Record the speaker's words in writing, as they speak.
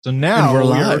So now we're we're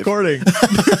live. recording. Every time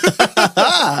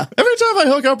I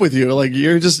hook up with you, like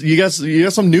you got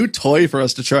some new toy for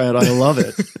us to try out. I love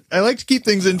it. I like to keep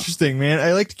things interesting, man.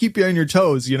 I like to keep you on your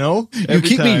toes, you know? You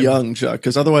keep me young, Chuck,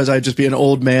 because otherwise I'd just be an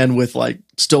old man with like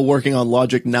still working on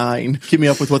Logic 9. Keep me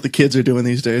up with what the kids are doing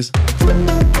these days.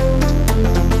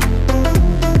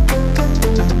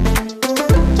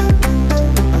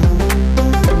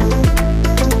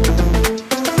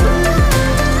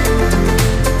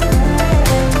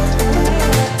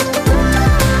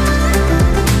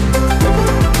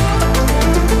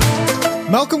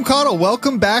 Malcolm Cottle,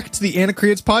 welcome back to the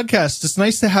Anacreates podcast. It's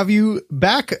nice to have you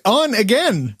back on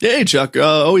again. Hey, Chuck.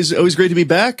 Always great to be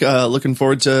back. Looking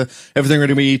forward to everything we're going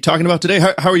to be talking about today.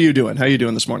 How are you doing? How are you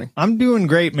doing this morning? I'm doing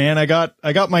great, man. I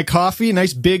got my coffee,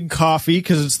 nice big coffee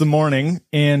because it's the morning,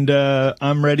 and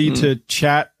I'm ready to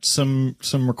chat some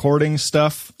recording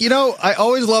stuff. You know, I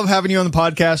always love having you on the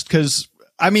podcast because,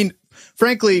 I mean,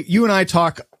 frankly, you and I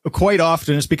talk quite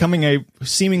often. It's becoming a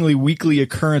seemingly weekly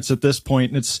occurrence at this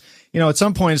point, and it's, you know, at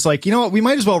some point it's like, you know what, we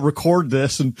might as well record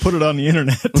this and put it on the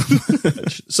internet.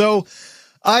 So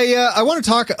I want to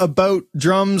talk about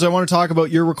drums. I want to talk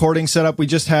about your recording setup. We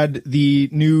just had the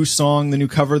new song, the new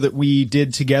cover that we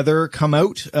did together come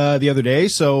out the other day.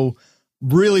 So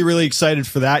really, really excited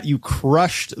for that. You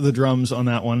crushed the drums on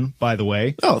that one, by the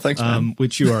way. Oh, thanks, man.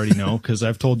 Which you already know because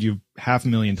I've told you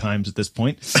 500,000 times at this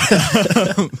point.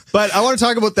 But I want to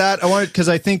talk about that. Because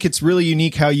I think it's really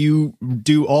unique how you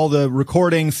do all the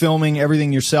recording, filming,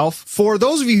 everything yourself. For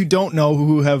those of you who don't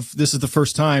know, this is the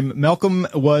first time, Malcolm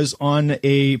was on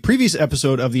a previous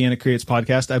episode of the Anacreates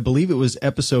podcast. I believe it was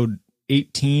episode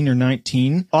 18 or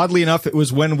 19. Oddly enough, it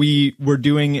was when we were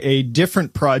doing a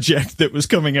different project that was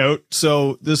coming out.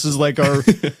 So this is like our,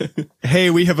 hey,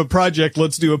 we have a project.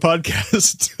 Let's do a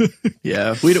podcast.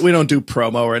 Yeah, we don't do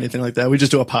promo or anything like that. We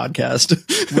just do a podcast.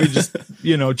 We just,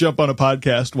 jump on a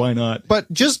podcast. Why not?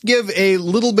 But just give a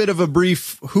little bit of a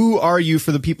brief. Who are you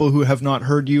for the people who have not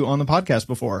heard you on the podcast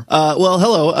before? Well,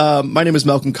 hello. My name is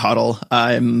Malcolm Cottle.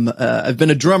 I've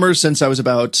been a drummer since I was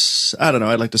about, I don't know,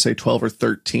 I'd like to say 12 or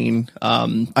 13.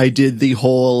 I did the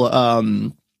whole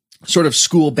sort of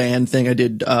school band thing. I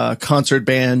did concert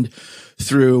band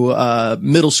through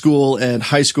middle school and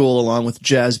high school, along with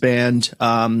jazz band.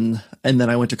 And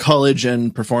then I went to college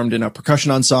and performed in a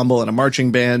percussion ensemble and a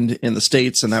marching band in the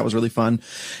States, and that was really fun.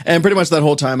 And pretty much that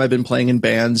whole time I've been playing in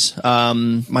bands.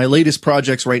 My latest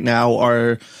projects right now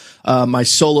are my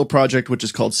solo project, which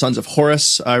is called Sons of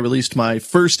Horus. I released my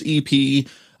first EP,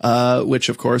 which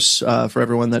of course, for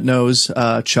everyone that knows,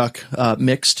 Chuck,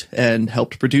 mixed and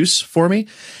helped produce for me.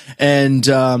 And,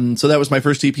 so that was my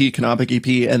first EP, Canopic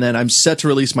EP. And then I'm set to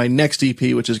release my next EP,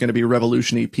 which is going to be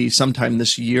Revolution EP sometime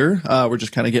this year. We're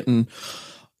just kind of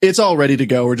it's all ready to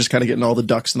go. We're just kind of getting all the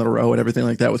ducks in a row and everything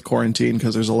like that with quarantine,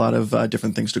 because there's a lot of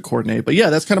different things to coordinate. But yeah,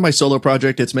 that's kind of my solo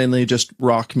project. It's mainly just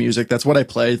rock music. That's what I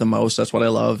play the most. That's what I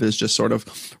love, is just sort of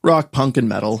rock, punk, and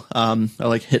metal. I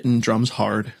like hitting drums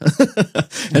hard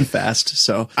and fast.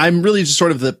 So I'm really just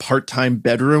sort of the part-time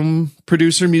bedroom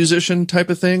producer, musician type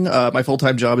of thing. My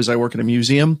full-time job is I work in a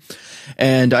museum,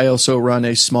 and I also run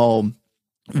a small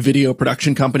video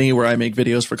production company where I make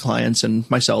videos for clients and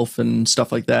myself and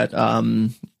stuff like that.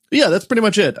 Yeah, that's pretty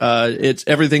much it.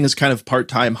 Everything is kind of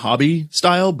part-time hobby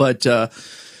style, but,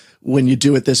 when you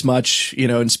do it this much,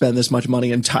 and spend this much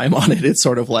money and time on it, it's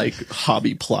sort of like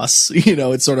hobby plus,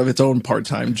 it's sort of its own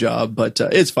part-time job, but,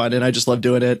 it's fun. And I just love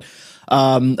doing it.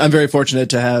 I'm very fortunate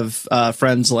to have,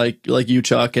 friends like you,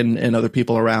 Chuck, and other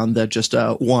people around that just,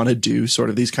 want to do sort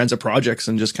of these kinds of projects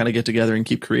and just kind of get together and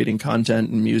keep creating content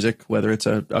and music, whether it's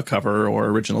a cover or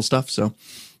original stuff. So,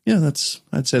 yeah,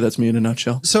 I'd say that's me in a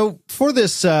nutshell. So for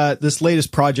this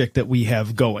latest project that we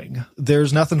have going,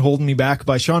 There's Nothing Holding Me Back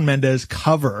by Shawn Mendes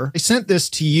cover. I sent this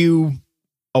to you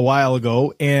a while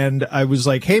ago, and I was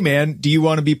like, hey man, do you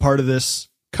want to be part of this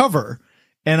cover?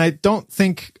 And I don't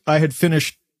think I had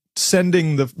finished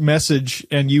sending the message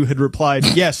and you had replied,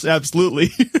 yes,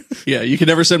 absolutely. Yeah, you can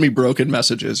never send me broken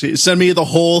messages. Send me the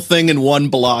whole thing in one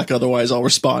block, otherwise I'll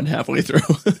respond halfway through.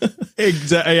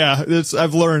 Exactly. Yeah,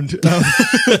 I've learned.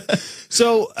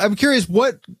 So I'm curious,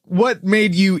 what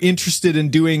made you interested in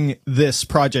doing this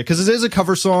project? Because it is a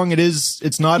cover song.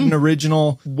 It's not an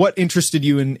original. What interested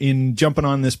you in jumping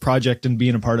on this project and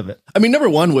being a part of it? I mean, number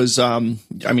one was,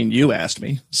 you asked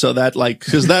me. So that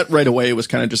because that right away was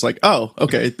kind of just like, oh,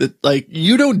 okay.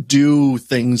 You don't do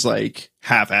things like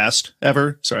half-assed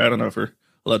ever. Sorry, I don't know if we're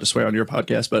allowed to swear on your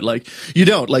podcast, but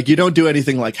you don't do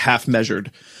anything like half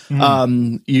measured.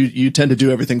 You tend to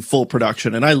do everything full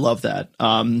production, and I love that.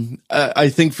 I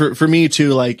think for me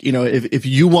too, if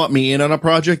you want me in on a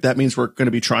project, that means we're going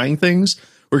to be trying things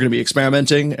we're going to be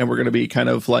experimenting and we're going to be kind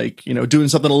of like, you know, doing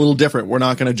something a little different. We're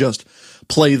not going to just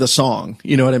play the song.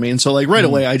 You know what I mean? So like right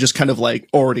away, I just kind of like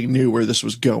already knew where this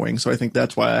was going. So I think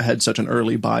that's why I had such an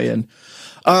early buy-in.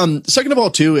 Second of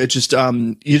all, too, it just,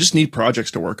 you just need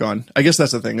projects to work on. I guess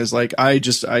that's the thing is like, I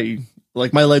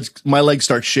like my legs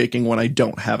start shaking when I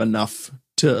don't have enough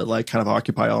to like kind of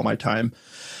occupy all my time.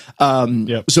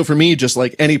 So for me, just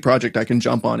like any project I can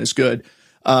jump on is good.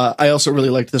 I also really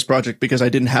liked this project because I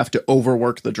didn't have to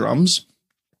overwork the drums.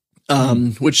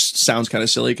 Which sounds kind of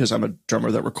silly because I'm a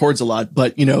drummer that records a lot,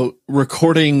 but you know,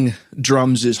 recording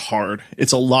drums is hard.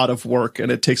 It's a lot of work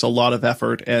and it takes a lot of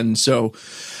effort. And so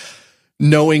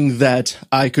knowing that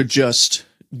I could just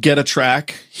get a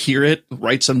track, hear it,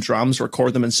 write some drums,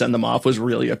 record them and send them off was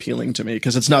really appealing to me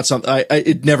because it's not something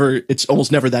it's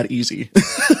almost never that easy.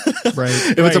 Right.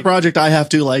 If it's a project I have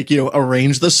to like, you know,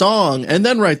 arrange the song and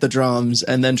then write the drums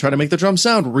and then try to make the drums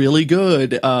sound really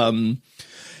good.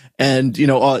 And, you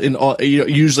know,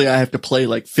 usually I have to play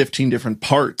like 15 different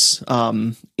parts,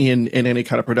 in any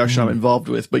kind of production I'm involved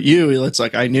with. But it's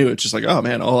like, I knew it's just like, oh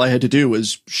man, all I had to do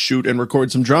was shoot and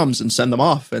record some drums and send them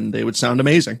off and they would sound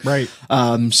amazing. Right.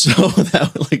 So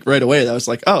that like right away, that was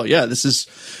like, oh yeah, this is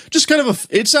just kind of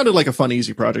it sounded like a fun,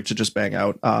 easy project to just bang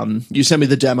out. You sent me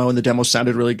the demo and the demo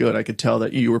sounded really good. I could tell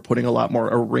that you were putting a lot more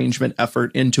arrangement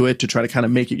effort into it to try to kind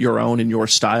of make it your own in your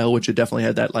style, which it definitely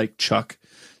had that like Chuck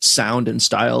sound and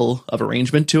style of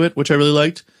arrangement to it, which I really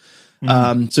liked.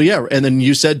 So yeah, and then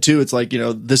you said too, it's like, you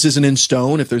know, this isn't in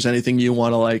stone. If there's anything you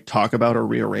want to like talk about or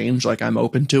rearrange, like I'm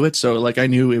open to it. So like I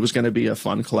knew it was going to be a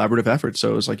fun collaborative effort.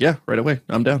 So it was like, yeah, right away,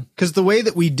 I'm down. Because the way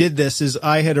that we did this is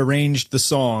I had arranged the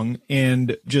song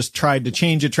and just tried to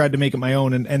change it, tried to make it my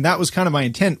own. And that was kind of my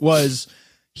intent was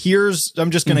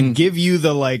I'm just going to give you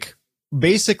the like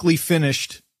basically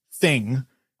finished thing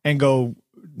and go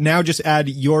now just add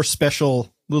your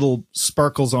special little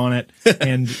sparkles on it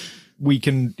and we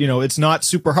can, you know, it's not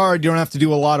super hard. You don't have to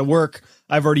do a lot of work.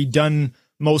 I've already done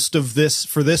most of this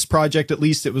for this project. At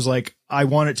least it was like, I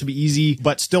want it to be easy,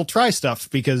 but still try stuff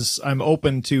because I'm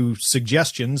open to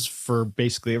suggestions for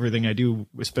basically everything I do,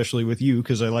 especially with you,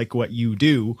 because I like what you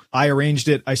do. I arranged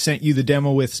it. I sent you the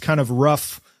demo with kind of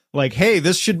rough, like, hey,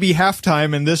 this should be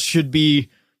halftime and this should be,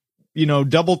 you know,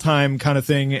 double time kind of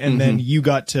thing. And then you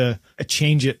got to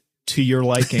change it to your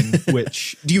liking,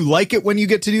 which do you like it when you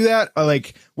get to do that? Or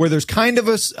like where there's kind of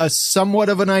a somewhat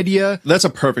of an idea? That's a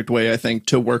perfect way, I think,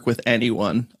 to work with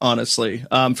anyone, honestly.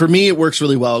 For me, it works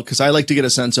really well because I like to get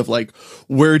a sense of like,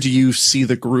 where do you see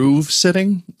the groove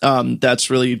sitting? That's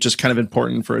really just kind of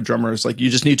important for a drummer. It's like, you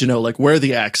just need to know like where are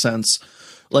the accents,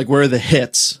 like where are the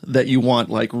hits that you want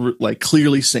like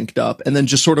clearly synced up, and then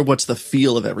just sort of what's the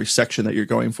feel of every section that you're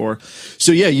going for.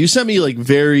 So yeah, you sent me like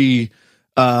very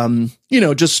you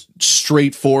know, just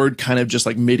straightforward kind of just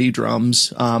like MIDI drums,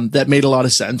 that made a lot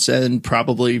of sense and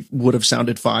probably would have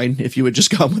sounded fine if you had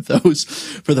just gone with those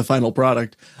for the final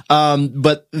product.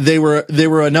 But they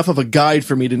were enough of a guide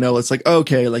for me to know it's like,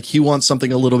 okay, like he wants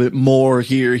something a little bit more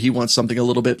here. He wants something a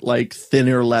little bit like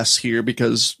thinner, less here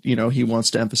because, you know, he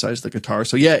wants to emphasize the guitar.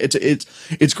 So yeah,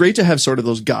 it's great to have sort of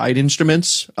those guide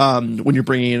instruments, when you're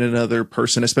bringing in another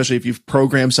person, especially if you've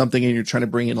programmed something and you're trying to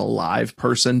bring in a live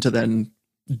person to then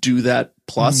do that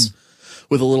plus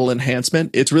with a little enhancement.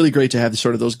 It's really great to have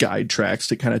sort of those guide tracks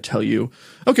to kind of tell you,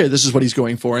 okay, this is what he's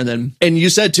going for. And you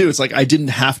said too, it's like, I didn't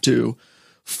have to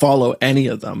follow any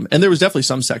of them. And there was definitely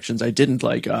some sections I didn't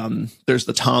like. There's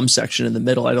the tom section in the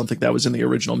middle. I don't think that was in the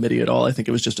original MIDI at all. I think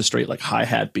it was just a straight like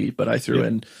hi-hat beat, but I threw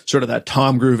in sort of that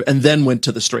tom groove and then went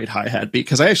to the straight hi-hat beat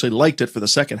because I actually liked it for the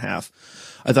second half.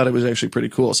 I thought it was actually pretty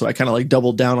cool. So I kind of like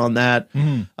doubled down on that.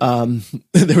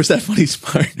 There was that funny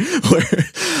part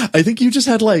where I think you just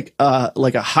had like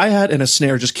a hi-hat and a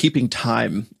snare just keeping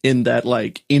time in that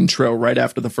like intro right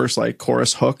after the first like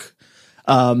chorus hook.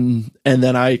 And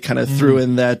then I kind of threw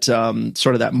in that,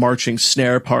 sort of that marching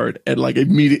snare part and like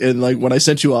immediately, and like when I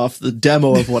sent you off the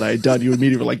demo of what I had done, you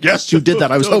immediately were like, yes, you did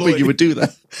that. I was hoping you would do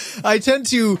that. I tend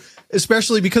to,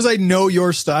 especially because I know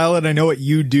your style and I know what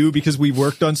you do because we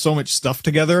worked on so much stuff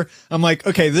together. I'm like,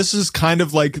 okay, this is kind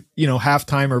of like, you know,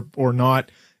 halftime or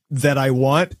not that I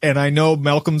want. And I know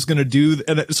Malcolm's going to do.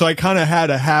 And so I kind of had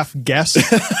a half guess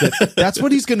that that's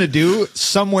what he's going to do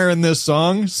somewhere in this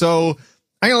song. So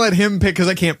I'm going to let him pick because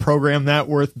I can't program that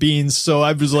worth beans. So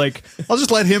I was like, I'll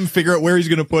just let him figure out where he's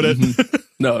going to put it.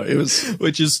 No, it was,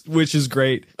 which is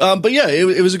great. But yeah,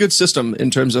 it was a good system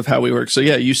in terms of how we work. So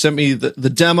yeah, you sent me the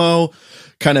demo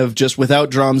kind of just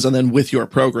without drums and then with your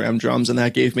program drums. And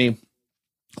that gave me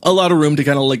a lot of room to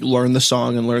kind of like learn the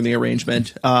song and learn the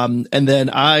arrangement. And then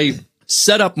I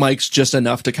set up mics just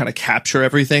enough to kind of capture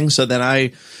everything. So then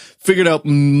I figured out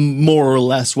more or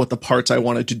less what the parts I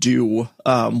wanted to do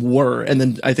were. And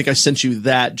then I think I sent you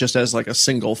that just as like a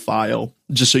single file,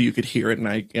 just so you could hear it. And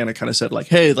I kind of said like,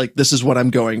 hey, like this is what I'm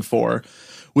going for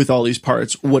with all these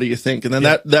parts. What do you think? And then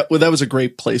that was a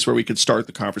great place where we could start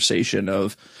the conversation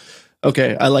of,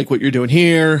 okay, I like what you're doing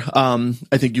here. I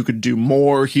think you could do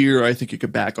more here. I think you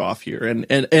could back off here.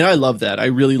 And I love that. I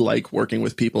really like working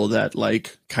with people that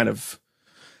like kind of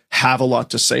have a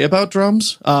lot to say about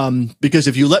drums. Because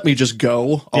if you let me just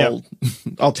go,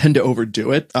 I'll tend to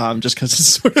overdo it. Just cause it's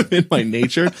sort of in my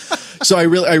nature. So I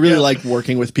really like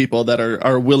working with people that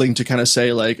are willing to kind of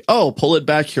say like, oh, pull it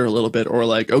back here a little bit, or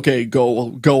like, okay,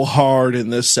 go hard in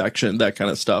this section, that kind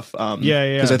of stuff.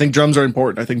 Cause I think drums are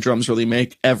important. I think drums really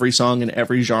make every song in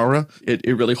every genre. It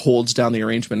really holds down the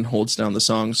arrangement and holds down the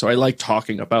song. So I like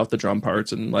talking about the drum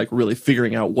parts and like really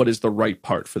figuring out what is the right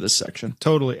part for this section.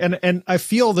 Totally. And I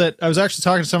feel that I was actually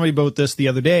talking to somebody about this the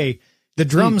other day. The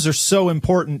drums are so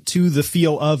important to the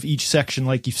feel of each section,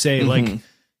 like you say. Like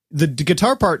the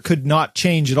guitar part could not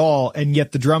change at all, and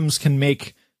yet the drums can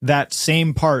make that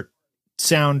same part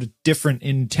sound different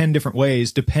in 10 different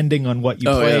ways, depending on what you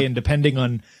play and depending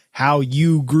on how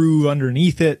you grew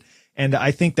underneath it. And I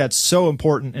think that's so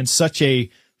important and such a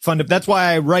fun. That's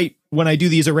why I write, when I do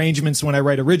these arrangements, when I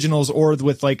write originals or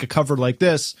with like a cover like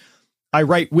this, I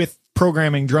write with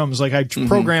programming drums. Like I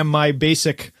program my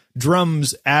basic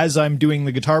drums as I'm doing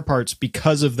the guitar parts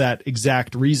because of that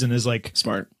exact reason. Is like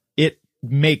smart. It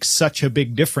makes such a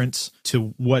big difference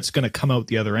to what's going to come out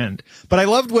the other end. But I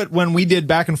loved when we did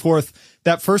back and forth,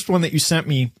 that first one that you sent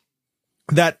me,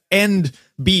 that end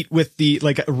beat with the,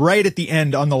 like right at the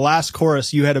end on the last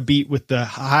chorus, you had a beat with the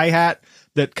hi-hat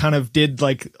that kind of did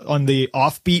like on the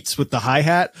off beats with the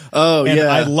hi-hat. Oh, and yeah.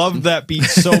 I loved that beat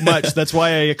so much. That's why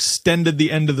I extended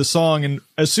the end of the song. And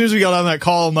as soon as we got on that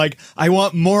call, I'm like, I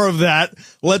want more of that.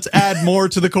 Let's add more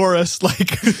to the chorus.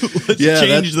 Like, let's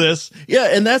change this.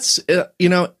 Yeah. And that's,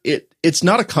 it's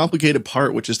not a complicated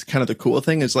part, which is kind of the cool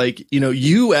thing. Is like,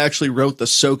 you actually wrote the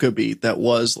soca beat that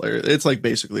was, it's like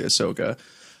basically a soca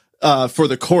for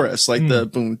the chorus, like the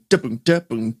boom, da, boom, da,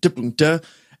 boom, da, boom, da.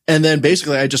 And then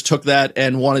basically I just took that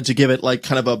and wanted to give it like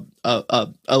kind of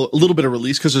a little bit of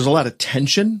release, because there's a lot of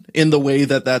tension in the way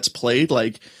that that's played.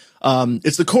 Like,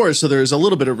 it's the chorus, so there's a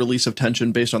little bit of release of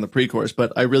tension based on the pre-chorus,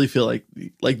 but I really feel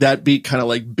like that beat kind of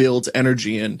like builds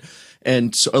energy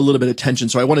and so a little bit of tension.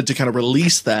 So I wanted to kind of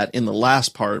release that in the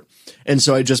last part. And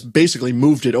so I just basically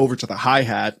moved it over to the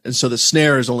hi-hat. And so the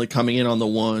snare is only coming in on the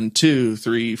 1, 2,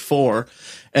 3, 4.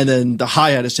 And then the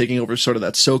hi-hat is taking over sort of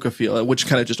that soca feel, which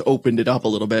kind of just opened it up a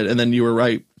little bit. And then you were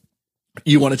right.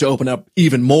 You wanted to open up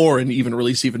even more and even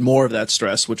release even more of that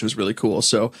stress, which was really cool.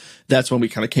 So that's when we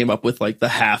kind of came up with like the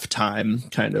halftime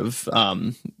kind of,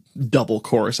 double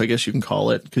chorus, I guess you can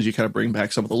call it, because you kind of bring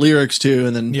back some of the lyrics too.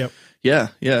 And then, Yeah.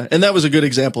 And that was a good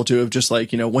example too of just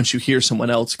like, once you hear someone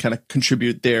else kind of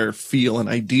contribute their feel and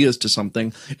ideas to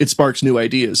something, it sparks new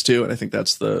ideas too. And I think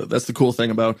that's the cool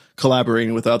thing about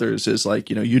collaborating with others is like,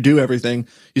 you do everything,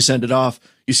 you send it off,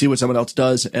 you see what someone else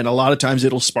does. And a lot of times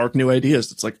it'll spark new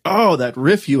ideas. It's like, oh, that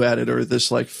riff you added, or this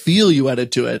like feel you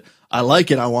added to it, I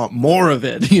like it. I want more of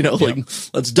it, like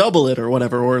let's double it or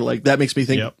whatever. Or like, that makes me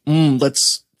think,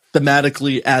 let's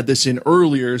thematically add this in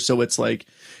earlier. So it's like,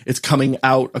 it's coming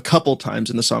out a couple times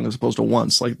in the song as opposed to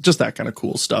once, like just that kind of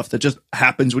cool stuff that just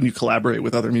happens when you collaborate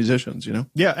with other musicians,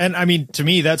 Yeah. And I mean, to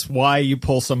me, that's why you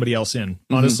pull somebody else in.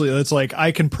 Honestly, it's like,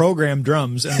 I can program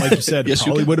drums. And like you said, Yes, it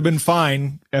probably would have been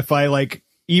fine if I like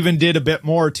even did a bit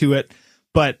more to it,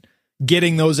 but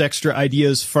getting those extra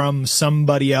ideas from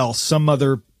somebody else, some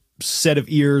other set of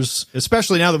ears,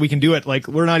 especially now that we can do it, like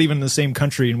we're not even in the same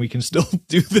country and we can still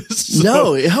do this. So.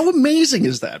 No, how amazing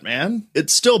is that, man?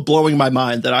 It's still blowing my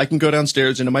mind that I can go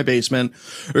downstairs into my basement,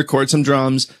 record some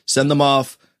drums, send them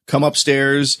off, come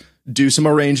upstairs, do some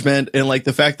arrangement, and like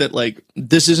the fact that like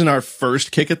this isn't our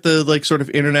first kick at the like sort of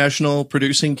international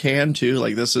producing can too.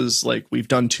 Like this is like we've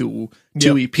done two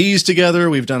EPs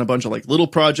together, we've done a bunch of like little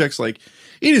projects. Like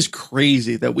it is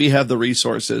crazy that we have the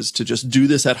resources to just do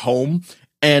this at home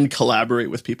and collaborate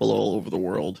with people all over the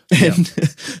world. And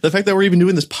the fact that we're even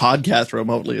doing this podcast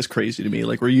remotely is crazy to me.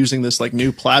 Like we're using this like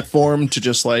new platform to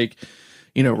just like,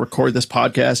 record this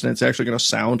podcast, and it's actually going to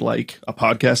sound like a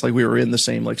podcast. Like we were in the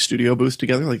same like studio booth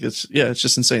together. Like it's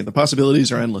just insane. The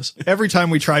possibilities are endless. Every time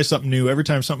we try something new, every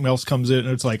time something else comes in,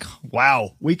 it's like,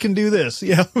 wow, we can do this.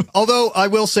 Yeah. Although I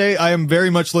will say I am very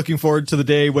much looking forward to the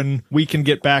day when we can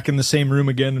get back in the same room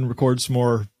again and record some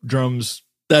more drums.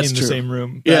 That's in true. The same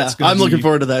room. I'm looking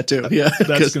forward to that too. Yeah.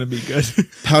 That's going to be good.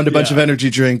 Pound a bunch of energy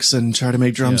drinks and try to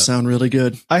make drums sound really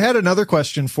good. I had another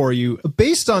question for you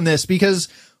based on this, because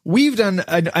we've done,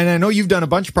 and I know you've done a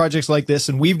bunch of projects like this,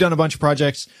 and we've done a bunch of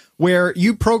projects where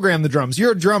you program the drums.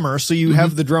 You're a drummer, so you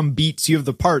have the drum beats, you have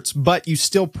the parts, but you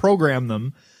still program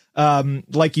them.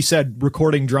 Like you said,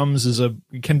 recording drums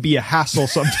can be a hassle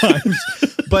sometimes.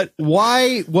 But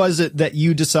why was it that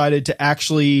you decided to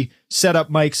actually set up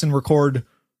mics and record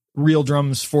real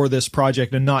drums for this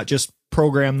project and not just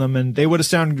program them? And they would have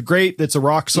sounded great. It's a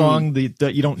rock song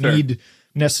that you don't need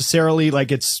necessarily, like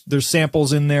there's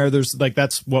samples in there. There's like,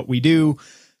 that's what we do.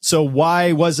 So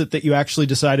why was it that you actually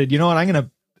decided, you know what,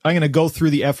 I'm going to go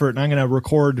through the effort and I'm going to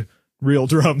record real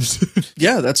drums?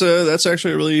 Yeah, that's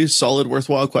actually a really solid,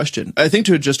 worthwhile question. I think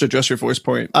to just address your voice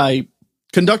point, I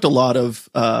conduct a lot of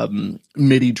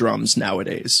MIDI drums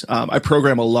nowadays. I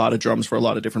program a lot of drums for a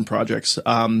lot of different projects,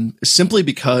 simply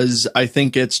because I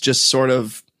think it's just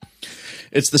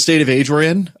it's the state of age we're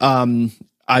in.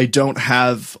 I don't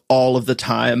have all of the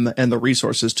time and the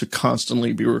resources to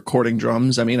constantly be recording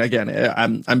drums. I mean, again,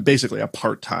 I'm basically a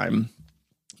part-time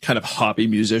kind of hobby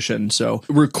musician. So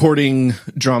recording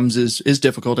drums is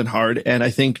difficult and hard. And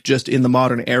I think just in the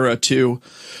modern era too,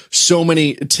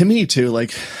 to me too,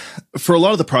 like for a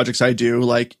lot of the projects I do,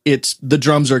 like the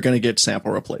drums are going to get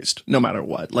sample replaced no matter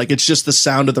what. Like it's just the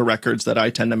sound of the records that I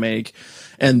tend to make.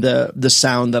 And the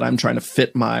sound that I'm trying to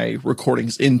fit my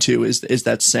recordings into is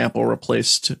that sample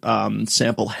replaced,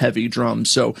 sample heavy drum.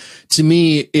 So to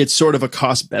me, it's sort of a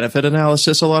cost benefit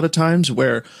analysis a lot of times,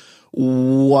 where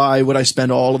why would I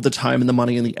spend all of the time and the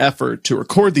money and the effort to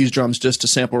record these drums just to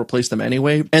sample replace them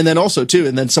anyway? And then also too,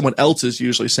 and then someone else is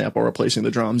usually sample replacing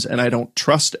the drums, and I don't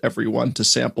trust everyone to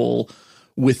sample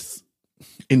with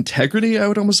integrity, I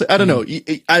would almost say. I don't know.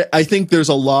 I think there's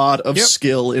a lot of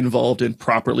skill involved in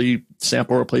properly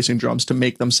sample replacing drums to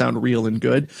make them sound real and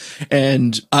good.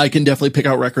 And I can definitely pick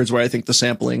out records where I think the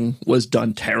sampling was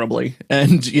done terribly.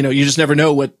 And, you just never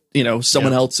know what,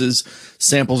 someone else's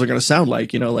samples are going to sound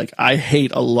like. Like I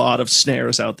hate a lot of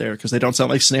snares out there because they don't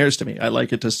sound like snares to me. I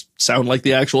like it to sound like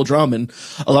the actual drum. And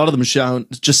a lot of them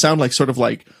just sound like sort of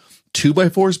like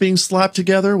 2x4s being slapped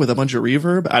together with a bunch of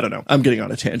reverb. I don't know. I'm getting on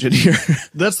a tangent here.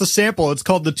 That's the sample. It's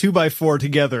called the 2x4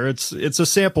 together. It's a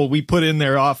sample we put in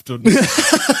there often. There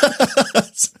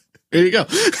you go.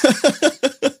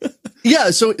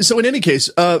 Yeah. So in any case,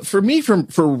 for me, for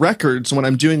records, when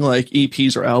I'm doing like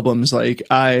EPs or albums, like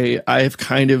I've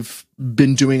kind of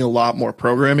been doing a lot more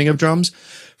programming of drums.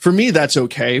 For me, that's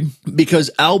okay,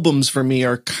 because albums for me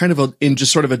are kind of in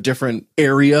just sort of a different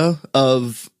area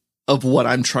of what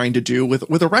I'm trying to do.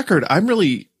 With a record, I'm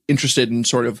really interested in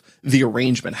sort of the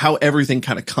arrangement, how everything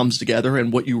kind of comes together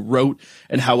and what you wrote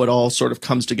and how it all sort of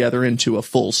comes together into a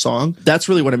full song. That's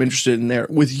really what I'm interested in there.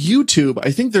 With YouTube,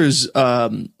 I think there's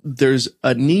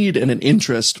a need and an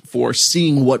interest for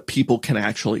seeing what people can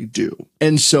actually do.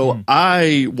 And so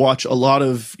I watch a lot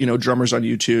of, drummers on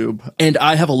YouTube, and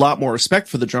I have a lot more respect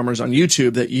for the drummers on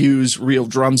YouTube that use real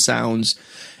drum sounds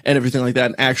and everything like that,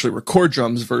 and actually record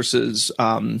drums versus,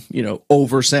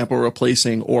 over sample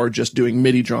replacing or just doing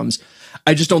MIDI drums.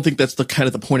 I just don't think that's the kind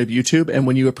of the point of YouTube. And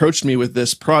when you approached me with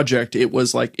this project, it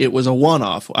was a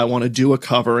one-off. I want to do a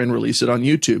cover and release it on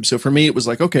YouTube. So for me, it was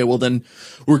like, okay, well then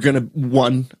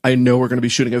I know we're going to be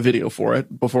shooting a video for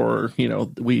it before,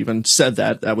 we even said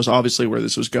that. That was obviously where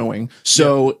this was going.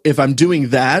 So if I'm doing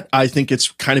that, I think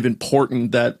it's kind of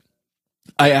important that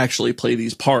I actually play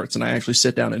these parts and I actually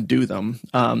sit down and do them.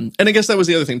 And I guess that was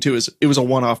the other thing too, is it was a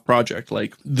one-off project.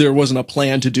 Like there wasn't a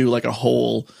plan to do like a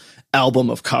whole album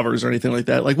of covers or anything like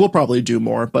that. Like we'll probably do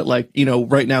more, but like,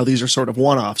 right now these are sort of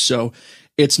one-offs. So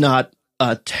it's not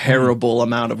a terrible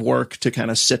amount of work to kind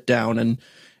of sit down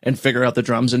and figure out the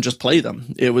drums and just play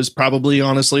them. It was probably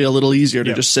honestly a little easier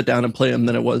to just sit down and play them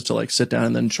than it was to like sit down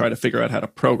and then try to figure out how to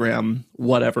program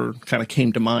whatever kind of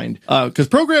came to mind. Because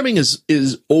programming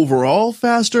is overall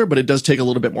faster, but it does take a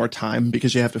little bit more time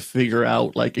because you have to figure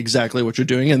out like exactly what you're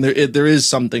doing. And there is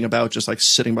something about just like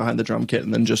sitting behind the drum kit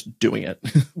and then just doing it.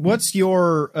 What's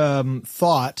your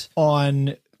thought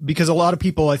on, because a lot of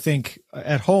people, I think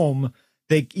at home,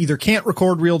 they either can't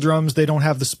record real drums, they don't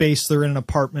have the space, they're in an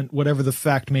apartment, whatever the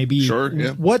fact may be. Sure,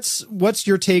 yeah. What's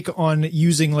your take on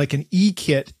using like an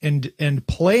E-kit and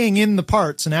playing in the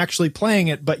parts and actually playing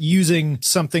it, but using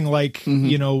something like,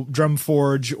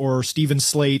 Drumforge or Steven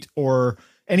Slate or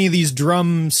any of these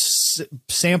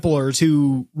samplers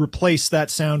who replace that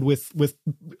sound with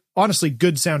honestly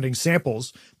good sounding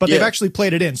samples, but they've actually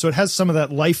played it in. So it has some of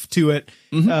that life to it.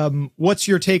 What's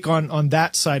your take on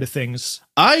that side of things?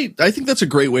 I think that's a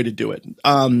great way to do it.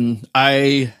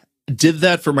 I did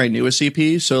that for my newest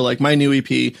EP. So like my new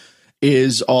EP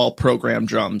is all programmed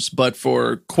drums, but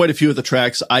for quite a few of the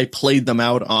tracks, I played them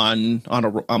out on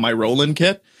my Roland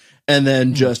kit. and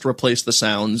then just replace the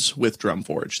sounds with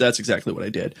DrumForge. That's exactly what I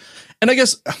did. And I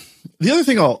guess the other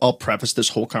thing I'll preface this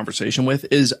whole conversation with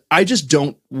is I just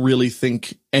don't really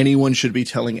think anyone should be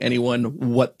telling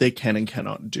anyone what they can and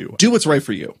cannot do. Do what's right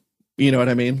for you. You know what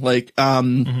I mean? Like,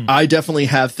 I definitely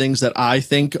have things that I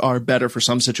think are better for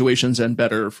some situations and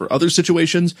better for other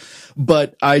situations,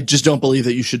 but I just don't believe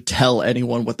that you should tell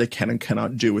anyone what they can and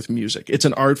cannot do with music. It's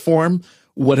an art form.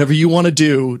 Whatever you want to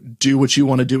do what you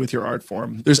want to do with your art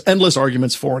form. There's endless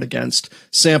arguments for and against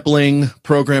sampling,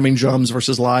 programming drums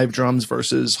versus live drums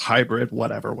versus hybrid,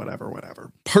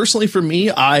 whatever. Personally, for me,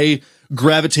 I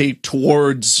gravitate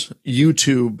towards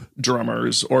YouTube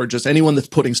drummers or just anyone that's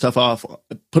putting stuff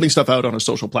out on a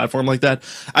social platform like that.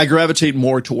 I gravitate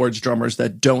more towards drummers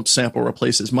that don't sample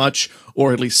replace as much,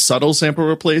 or at least subtle sample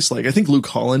replace. Like I think Luke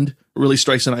Holland really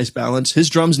strikes a nice balance. His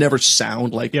drums never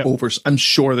sound like I'm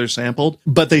sure they're sampled,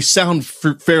 but they sound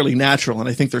fairly natural. And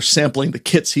I think they're sampling the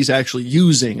kits he's actually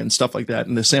using and stuff like that.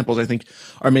 And the samples, I think,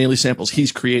 are mainly samples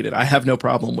he's created. I have no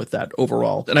problem with that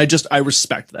overall. And I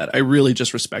respect that. I really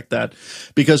just respect that,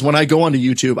 because when I go onto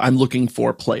YouTube, I'm looking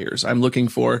for players. I'm looking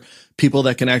for people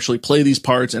that can actually play these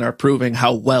parts and are proving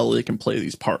how well they can play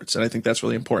these parts. And I think that's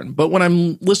really important. But when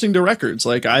I'm listening to records,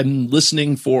 like I'm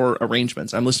listening for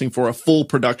arrangements, I'm listening for a full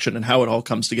production and how it all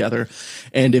comes together.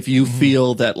 And if you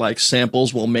feel that like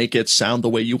samples will make it sound the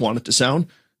way you want it to sound,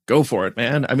 go for it,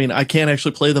 man. I mean, I can't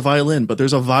actually play the violin, but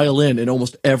there's a violin in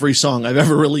almost every song I've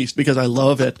ever released because I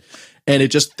love it. And it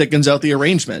just thickens out the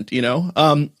arrangement, you know?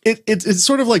 It's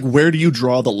sort of like, where do you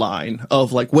draw the line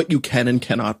of like what you can and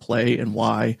cannot play and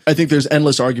why? I think there's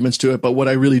endless arguments to it, but what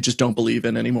I really just don't believe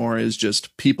in anymore is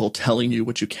just people telling you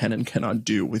what you can and cannot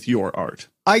do with your art.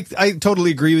 I totally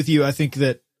agree with you. I think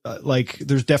that like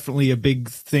there's definitely a big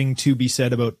thing to be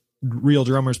said about real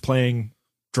drummers playing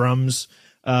drums.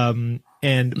 But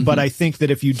I think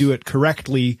that if you do it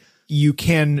correctly, you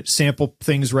can sample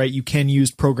things right. You can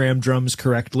use programmed drums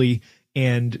correctly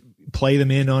and play them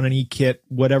in on an E-kit,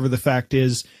 whatever the fact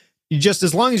is. You just,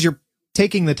 as long as you're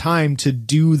taking the time to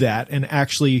do that and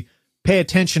actually pay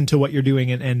attention to what you're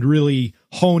doing and really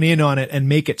hone in on it and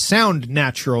make it sound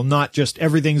natural, not just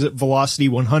everything's at velocity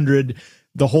 100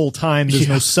 the whole time. There's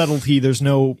no subtlety. There's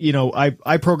no,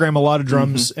 I program a lot of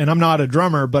drums and I'm not a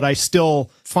drummer, but I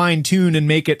still fine tune and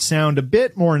make it sound a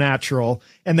bit more natural.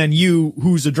 And then you,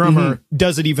 who's a drummer,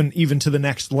 does it even to the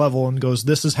next level and goes,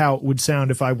 this is how it would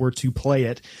sound if I were to play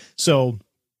it. So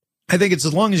I think it's,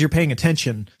 as long as you're paying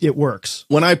attention, it works.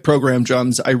 When I program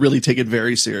drums, I really take it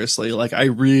very seriously. Like I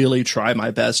really try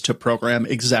my best to program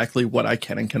exactly what I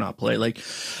can and cannot play. Like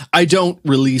I don't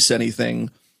release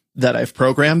anything that I've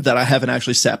programmed that I haven't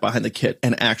actually sat behind the kit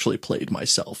and actually played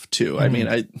myself too. I mean,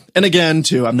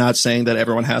 I'm not saying that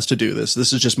everyone has to do this.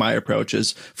 This is just my approach.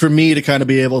 Is for me to kind of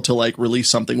be able to like release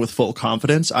something with full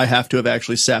confidence, I have to have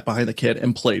actually sat behind the kit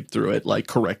and played through it like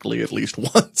correctly at least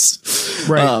once.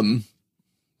 Right.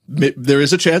 There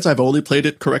is a chance I've only played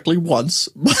it correctly once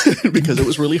because it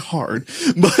was really hard,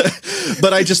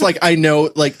 but I just like, I know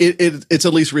like it's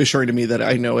at least reassuring to me that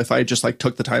I know if I just like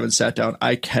took the time and sat down,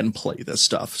 I can play this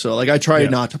stuff. So like I try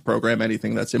not to program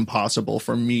anything that's impossible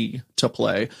for me to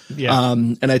play. Yeah.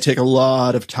 And I take a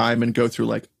lot of time and go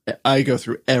through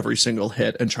every single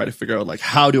hit and try to figure out like,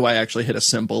 how do I actually hit a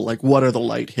cymbal? Like what are the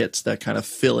light hits that kind of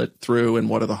fill it through and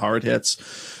what are the hard hits?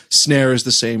 Snare is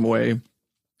the same way.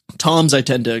 Toms, I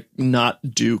tend to not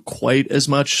do quite as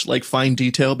much like fine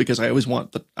detail because I always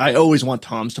want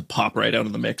toms to pop right out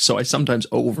of the mix. So I sometimes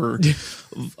do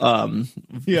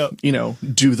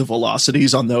the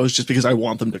velocities on those just because I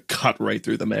want them to cut right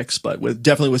through the mix. But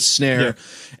definitely with snare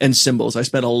and cymbals, I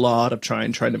spend a lot of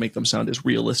trying to make them sound as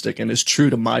realistic and as true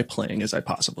to my playing as I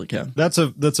possibly can. That's a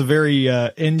very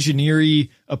engineering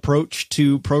approach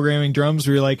to programming drums,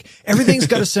 where you're like, everything's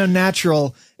got to sound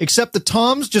natural except the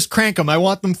toms, just crank them. I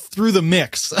want them through the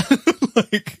mix.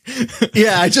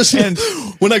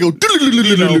 When I go,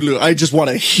 I just want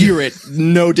to hear it,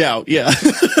 no doubt. Yeah.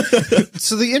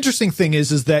 So the interesting thing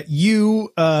is that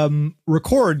you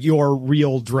record your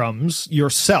real drums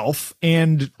yourself,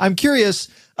 and I'm curious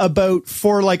about,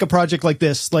 for like a project like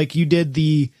this, like you did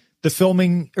the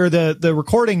filming or the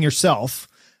recording yourself,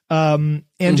 and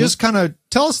just kind of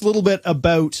tell us a little bit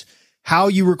about how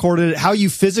you recorded it, how you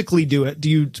physically do it. Do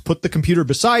you put the computer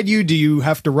beside you? Do you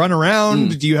have to run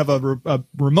around? Do you have a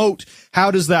remote? How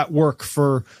does that work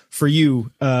for you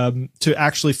to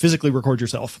actually physically record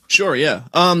yourself? Sure. Yeah.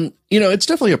 It's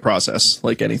definitely a process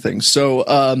like anything. So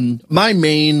my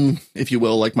main, if you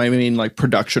will, like my main like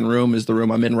production room is the room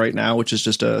I'm in right now, which is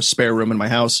just a spare room in my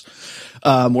house,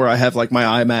 where I have like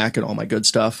my iMac and all my good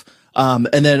stuff.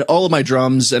 And then all of my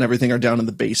drums and everything are down in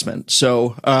the basement.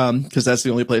 So, cause that's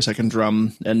the only place I can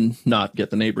drum and not get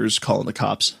the neighbors calling the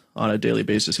cops on a daily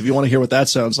basis. If you want to hear what that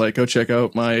sounds like, go check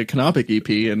out my Canopic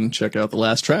EP and check out the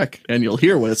last track, and you'll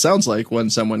hear what it sounds like when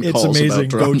someone calls amazing. about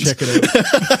drums. Go check it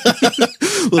out.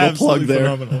 Little Absolutely plug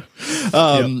there.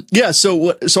 Phenomenal. Yeah.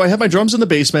 So I have my drums in the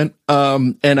basement.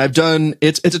 And I've done,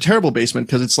 it's a terrible basement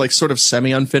because it's like sort of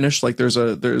semi unfinished. Like there's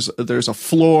a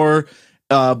floor,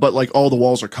 but like all the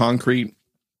walls are concrete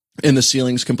and the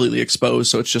ceiling's completely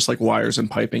exposed. So it's just like wires and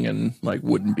piping and like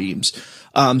wooden beams.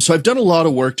 So I've done a lot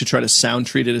of work to try to sound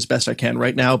treat it as best I can.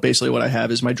 Right now, basically what I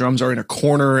have is my drums are in a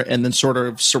corner and then sort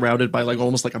of surrounded by like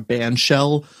almost like a band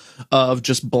shell of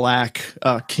just black,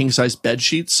 king size bed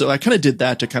sheets. So I kind of did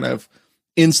that to kind of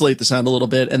insulate the sound a little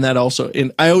bit. And that also,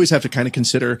 and I always have to kind of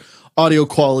consider audio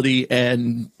quality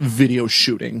and video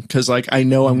shooting, because like I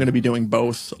know I'm going to be doing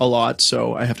both a lot.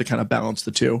 So I have to kind of balance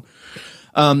the two.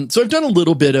 So I've done a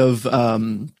little bit of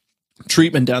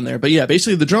treatment down there, but yeah,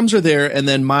 basically the drums are there, and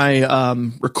then my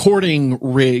recording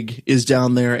rig is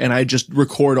down there, and I just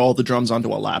record all the drums onto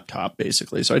a laptop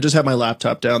basically. So I just have my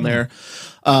laptop down there,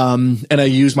 and I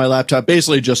use my laptop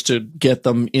basically just to get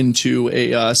them into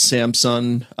a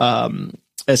Samsung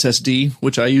SSD,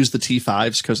 which I use the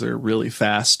T5s because they're really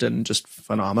fast and just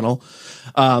phenomenal.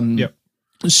 Yep.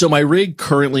 So my rig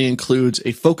currently includes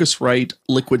a Focusrite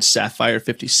Liquid Sapphire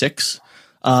 56,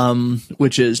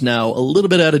 which is now a little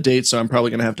bit out of date. So I'm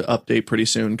probably going to have to update pretty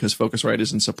soon because Focusrite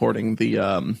isn't supporting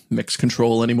the mix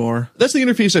control anymore. That's the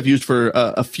interface I've used for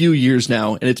a few years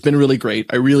now, and it's been really great.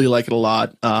 I really like it a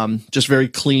lot. Just very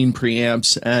clean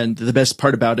preamps. And the best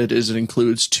part about it is it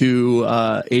includes two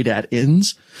ADAT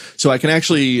ins. So I can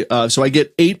actually, so I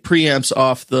get 8 preamps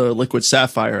off the Liquid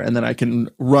Sapphire, and then I can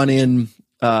run in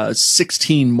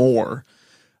 16 more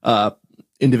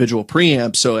individual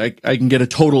preamps, so I can get a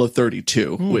total of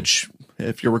 32, which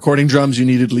if you're recording drums, you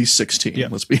need at least 16,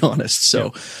 let's be honest.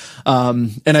 So,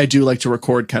 and I do like to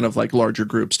record kind of like larger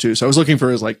groups too. So I was looking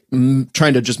for is like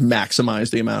trying to just maximize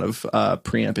the amount of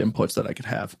preamp inputs that I could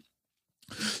have.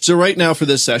 So right now for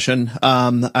this session,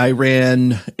 I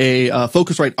ran a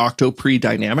Focusrite Octo Pre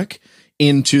Dynamic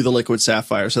into the Liquid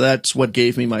Sapphire. So that's what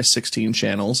gave me my 16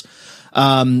 channels.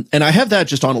 And I have that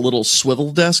just on a little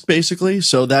swivel desk, basically.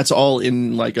 So that's all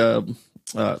in like a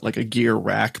gear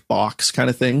rack box kind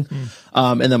of thing.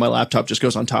 And then my laptop just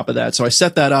goes on top of that. So I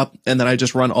set that up, and then I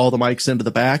just run all the mics into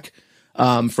the back,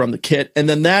 from the kit. And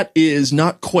then that is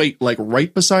not quite like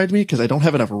right beside me because I don't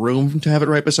have enough room to have it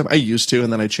right beside me. I used to,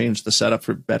 and then I changed the setup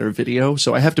for better video.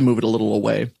 So I have to move it a little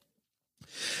away.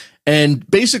 And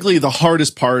basically the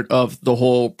hardest part of the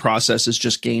whole process is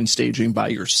just gain staging by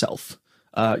yourself.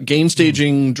 Gain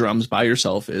staging drums by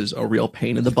yourself is a real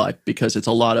pain in the butt because it's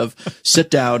a lot of sit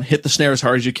down, hit the snare as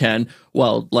hard as you can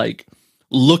while like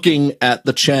looking at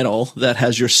the channel that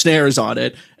has your snares on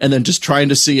it, and then just trying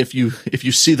to see if you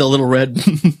see the little red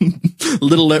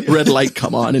red light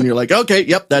come on, and you're like, okay,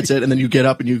 yep, that's it. And then you get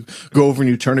up and you go over and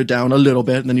you turn it down a little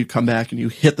bit, and then you come back and you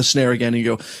hit the snare again and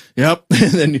you go, yep,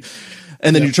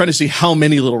 and then you're trying to see how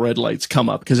many little red lights come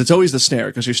up, because it's always the snare,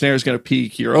 because your snare is going to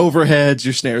peak your overheads,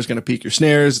 your snare is going to peak your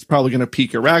snares, it's probably going to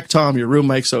peak your rack tom, your room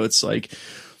mic. So it's like,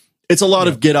 it's a lot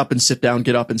of get up and sit down,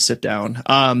 get up and sit down.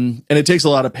 And it takes a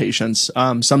lot of patience.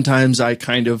 Sometimes I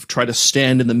kind of try to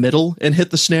stand in the middle and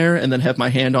hit the snare and then have my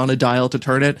hand on a dial to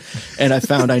turn it. And I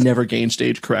found I never gain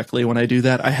stage correctly when I do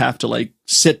that. I have to like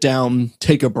sit down,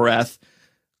 take a breath,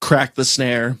 crack the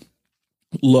snare,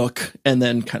 look, and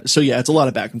then kind of, so yeah, it's a lot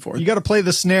of back and forth. You got to play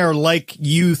the snare like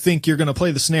you think you're going to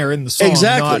play the snare in the song.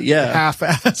 Exactly. Not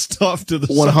half-assed off to the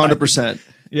 100%.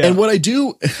 Yeah. And what I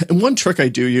do, and one trick I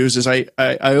do use is I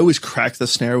always crack the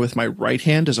snare with my right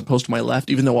hand as opposed to my left,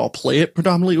 even though I'll play it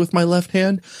predominantly with my left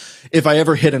hand. If I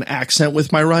ever hit an accent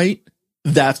with my right,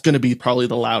 that's going to be probably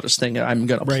the loudest thing I'm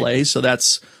going to play. So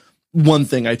that's one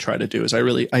thing I try to do is I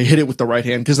hit it with the right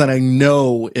hand, because then I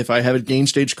know if I have it gain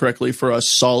stage correctly for a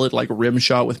solid like rim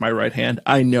shot with my right hand,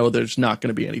 I know there's not going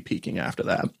to be any peaking after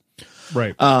that.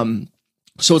 Right.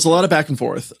 So it's a lot of back and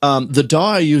forth. The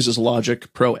DAW I use is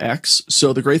Logic Pro X.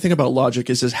 So the great thing about Logic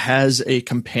is it has a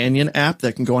companion app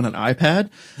that can go on an iPad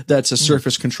that's a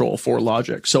surface control for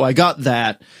Logic. So I got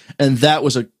that, and that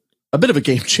was a bit of a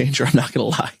game changer, I'm not going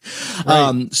to lie.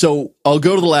 Right. So I'll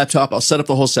go to the laptop, I'll set up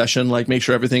the whole session, like make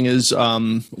sure everything is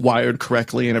wired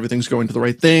correctly and everything's going to the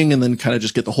right thing, and then kind of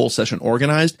just get the whole session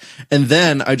organized. And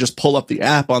then I just pull up the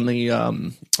app on the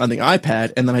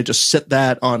iPad, and then I just sit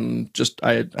that on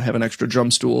I have an extra drum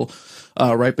stool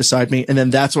right beside me, and then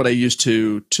that's what I use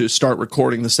to start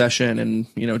recording the session and,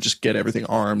 just get everything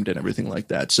armed and everything like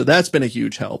that. So that's been a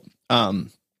huge help.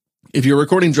 if you're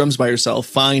recording drums by yourself,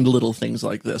 find little things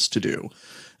like this to do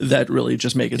that really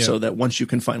just make it so that once you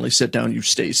can finally sit down, you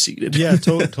stay seated. Yeah,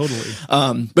 totally.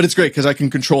 But it's great because I can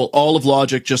control all of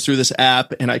Logic just through this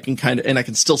app, and I can I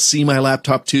can still see my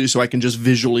laptop too, so I can just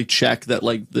visually check that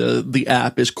like the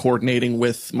app is coordinating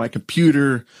with my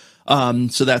computer.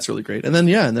 So that's really great. And then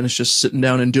it's just sitting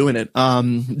down and doing it.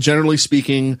 Generally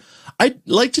speaking, I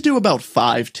like to do about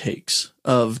 5 takes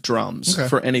of drums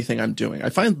for anything I'm doing. I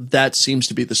find that seems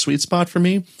to be the sweet spot for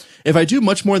me. If I do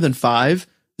much more than 5,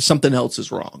 something else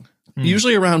is wrong.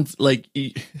 Usually around like,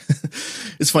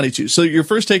 it's funny too. So your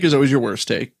first take is always your worst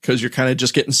take because you're kind of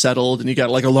just getting settled and you got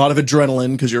like a lot of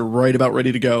adrenaline because you're right about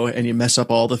ready to go and you mess up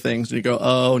all the things and you go,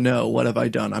 oh no, what have I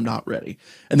done? I'm not ready.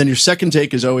 And then your second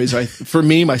take is always, for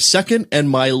me, my second and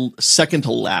my second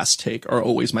to last take are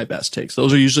always my best takes.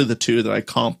 Those are usually the 2 that I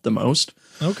comp the most.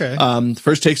 Okay.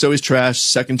 First take's always trash.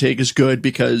 Second take is good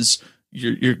because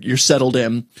you're settled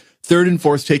in. Third and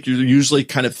fourth take, you're usually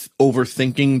kind of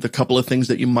overthinking the couple of things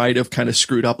that you might have kind of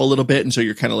screwed up a little bit. And so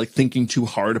you're kind of like thinking too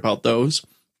hard about those.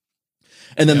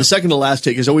 And then the second to last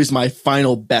take is always my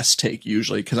final best take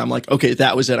usually. Cause I'm like, okay,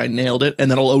 that was it. I nailed it.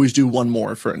 And then I'll always do one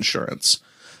more for insurance.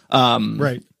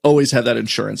 Right. Always have that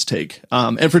insurance take.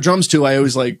 And for drums too, I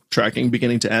always like tracking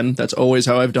beginning to end. That's always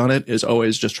how I've done it, is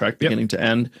always just track beginning to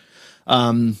end.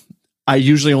 I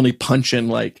usually only punch in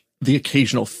like the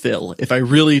occasional fill. If I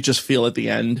really just feel at the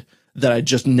end that I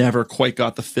just never quite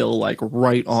got the fill like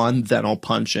right on, then I'll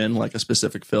punch in like a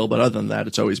specific fill. But other than that,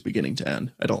 it's always beginning to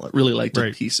end. I don't really like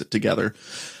to piece it together.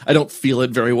 I don't feel it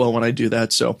very well when I do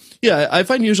that. So yeah, I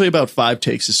find usually about 5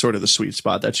 takes is sort of the sweet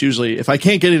spot. That's usually, if I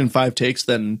can't get it in 5 takes,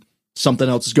 then something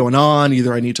else is going on.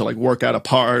 Either I need to like work out a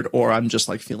part or I'm just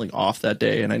like feeling off that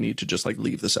day and I need to just like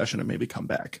leave the session and maybe come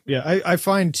back. Yeah. I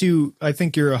find too, I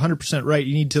think you're 100% right.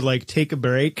 You need to like take a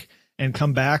break and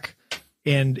come back.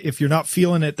 And if you're not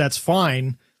feeling it, that's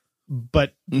fine.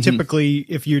 But typically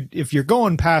if you're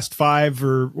going past 5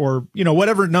 or, you know,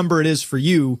 whatever number it is for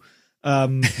you,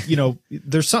 you know,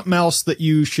 there's something else that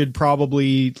you should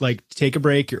probably like take a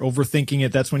break. You're overthinking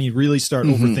it. That's when you really start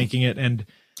overthinking it. And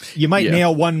you might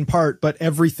nail one part, but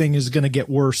everything is going to get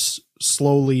worse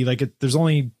slowly. Like it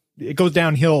goes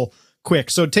downhill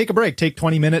quick. So take a break, take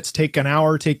 20 minutes, take an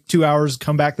hour, take 2 hours,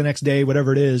 come back the next day,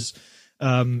 whatever it is.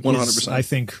 100%. I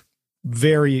think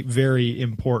very, very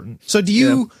important. So do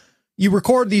you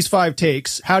record these 5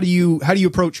 takes? How do you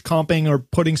approach comping or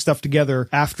putting stuff together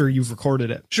after you've recorded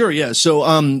it? Sure. Yeah.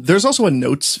 So, there's also a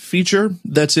notes feature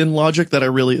that's in Logic that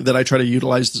I try to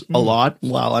utilize a lot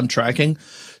while I'm tracking.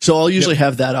 So I'll usually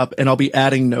have that up and I'll be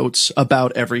adding notes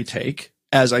about every take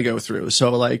as I go through.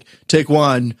 So like take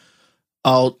 1,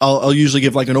 I'll usually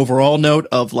give like an overall note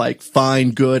of like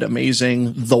fine, good,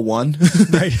 amazing, the one.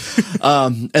 Right.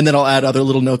 And then I'll add other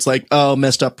little notes like, oh,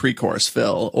 messed up pre-chorus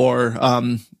fill or,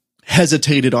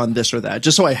 hesitated on this or that,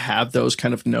 just so I have those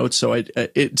kind of notes. So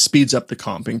it speeds up the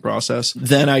comping process.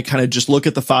 Then I kind of just look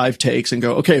at the 5 takes and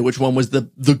go, okay, which one was the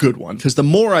good one? Because the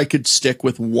more I could stick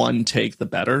with one take, the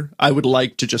better. I would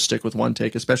like to just stick with one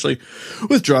take, especially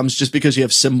with drums, just because you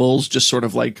have cymbals just sort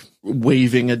of like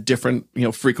waving at different, you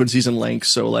know, frequencies and lengths.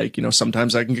 So like, you know,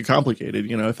 sometimes that can get complicated.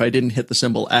 You know, if I didn't hit the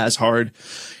cymbal as hard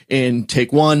in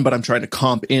take 1, but I'm trying to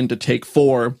comp into take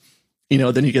 4, you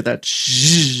know, then you get that,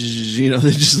 you know,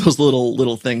 just those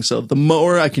little things. So the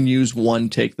more I can use one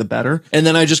take, the better. And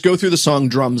then I just go through the song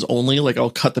drums only. Like I'll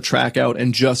cut the track out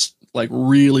and just like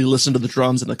really listen to the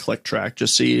drums and the click track,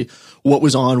 just see what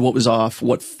was on, what was off,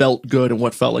 what felt good and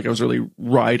what felt like I was really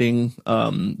riding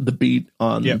the beat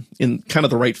on in kind of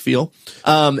the right feel.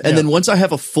 And then once I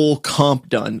have a full comp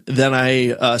done, then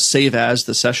I save as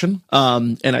the session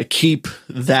and I keep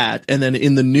that. And then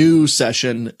in the new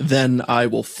session, then I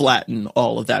will flatten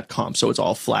all of that comp so it's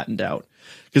all flattened out.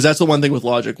 Because that's the one thing with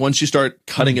Logic. Once you start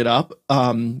cutting it up,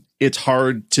 it's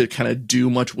hard to kind of do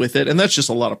much with it. And that's just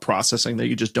a lot of processing that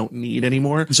you just don't need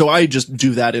anymore. So I just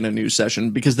do that in a new session,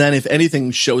 because then if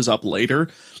anything shows up later,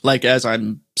 like as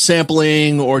I'm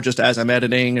sampling or just as I'm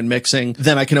editing and mixing,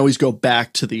 then I can always go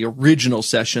back to the original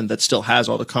session that still has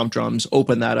all the comp drums,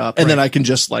 open that up, and then I can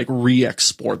just like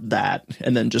re-export that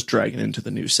and then just drag it into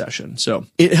the new session. So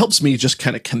it helps me just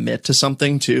kind of commit to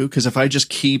something too, because if I just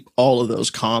keep all of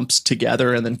those comps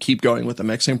together and then keep going with the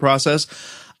mixing process,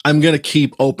 I'm going to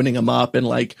keep opening them up and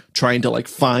like trying to like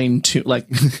fine tune, like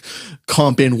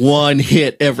comp in one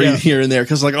hit every here and there.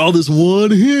 Cause like, oh, this one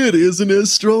hit isn't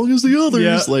as strong as the others.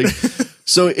 Yeah. Like,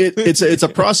 so it's a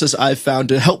process I've found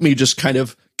to help me just kind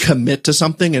of commit to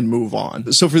something and move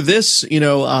on. So for this, you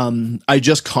know, I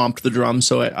just comped the drum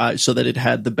so that it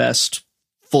had the best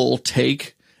full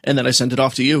take. And then I sent it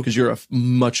off to you because you're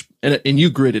and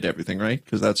you gridded everything, right?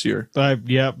 Because that's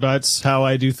yeah, that's how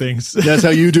I do things. That's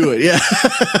how you do it. Yeah.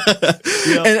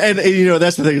 And you know,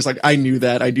 that's the thing. It's like, I knew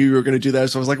that. I knew you were going to do that.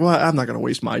 So I was like, well, I'm not going to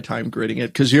waste my time gridding it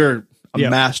because you're a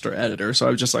master editor. So I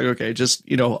was just like, okay, just,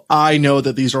 you know, I know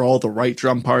that these are all the right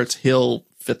drum parts. He'll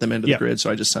fit them into the grid.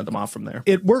 So I just sent them off from there.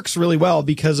 It works really well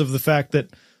because of the fact that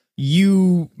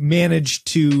you managed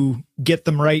to get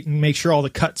them right and make sure all the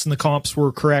cuts and the comps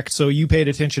were correct. So you paid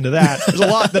attention to that. There's a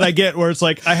lot that I get where it's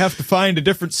like, I have to find a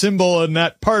different symbol in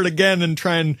that part again and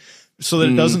try and so that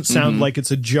it doesn't sound like it's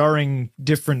a jarring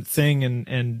different thing.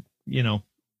 And, you know,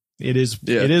 it is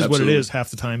absolutely what it is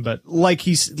half the time. But like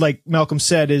Malcolm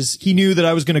said, is he knew that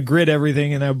I was going to grid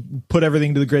everything and I put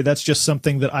everything to the grid. That's just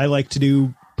something that I like to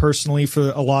do personally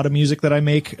for a lot of music that I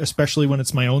make, especially when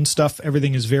it's my own stuff.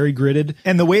 Everything is very gridded.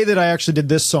 And the way that I actually did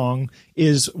this song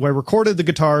is I recorded the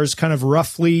guitars kind of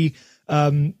roughly,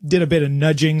 did a bit of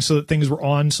nudging so that things were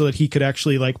on so that he could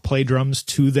actually like play drums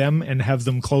to them and have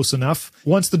them close enough.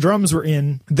 Once the drums were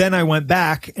in, then I went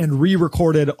back and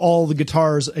re-recorded all the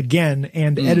guitars again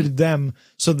and edited them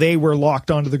so they were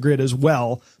locked onto the grid as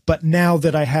well. But now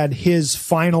that I had his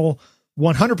final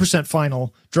 100%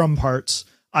 final drum parts,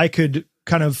 I could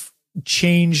kind of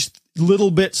change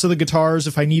little bits of the guitars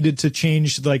if I needed to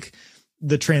change like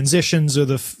the transitions or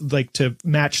to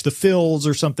match the fills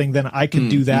or something, then I could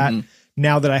do that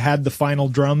now that I had the final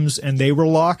drums and they were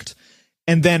locked.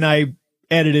 And then I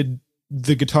edited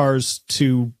the guitars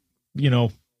to, you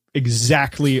know,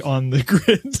 exactly on the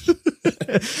grid.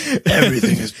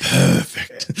 Everything is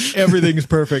perfect. Everything is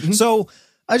perfect. So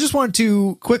I just wanted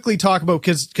to quickly talk about,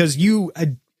 because you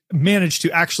managed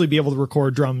to actually be able to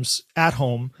record drums at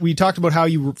home. We talked about how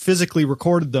you physically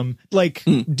recorded them. Like,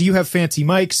 do you have fancy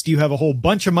mics? Do you have a whole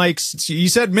bunch of mics? You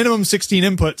said minimum 16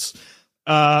 inputs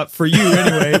for you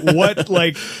anyway. What,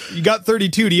 like, you got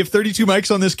 32. Do you have 32 mics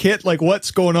on this kit? Like,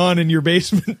 what's going on in your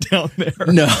basement down there?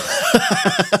 No.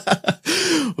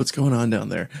 What's going on down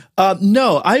there?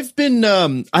 No, I've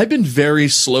been very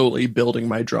slowly building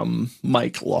my drum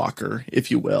mic locker, if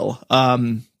you will.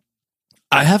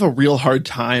 I have a real hard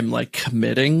time like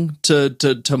committing to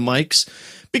mics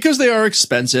because they are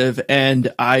expensive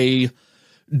and I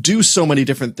do so many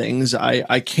different things.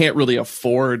 I can't really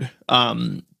afford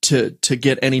to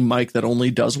get any mic that only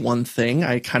does one thing.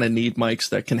 I kind of need mics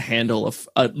that can handle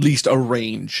at least a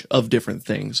range of different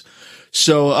things.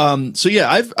 So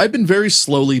yeah, I've been very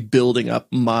slowly building up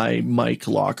my mic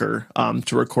locker,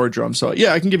 to record drums. So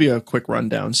yeah, I can give you a quick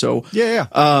rundown. So yeah.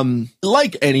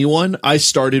 Like anyone, I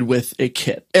started with a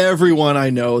kit. Everyone I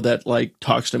know that like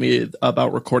talks to me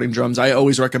about recording drums, I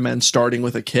always recommend starting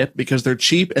with a kit because they're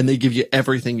cheap and they give you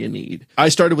everything you need. I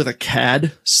started with a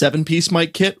CAD 7-piece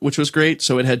mic kit, which was great.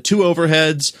 So it had 2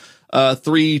 overheads,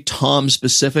 3 tom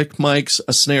specific mics,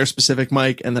 a snare specific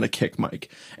mic, and then a kick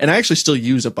mic. And I actually still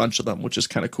use a bunch of them, which is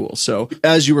kind of cool. So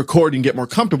as you record and get more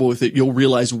comfortable with it, you'll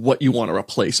realize what you want to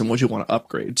replace and what you want to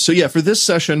upgrade. So yeah, for this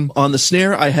session on the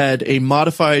snare, I had a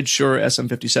modified Shure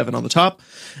SM57 on the top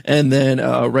and then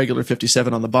a regular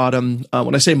 57 on the bottom.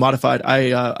 When I say modified,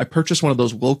 I purchased one of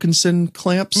those Wilkinson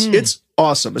clamps. It's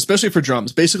awesome, especially for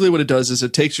drums. Basically what it does is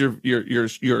it takes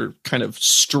your kind of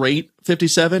straight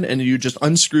 57 and you just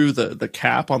unscrew the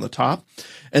cap on the top.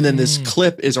 And then this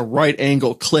clip is a right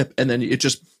angle clip. And then it's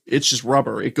just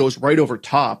rubber. It goes right over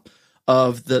top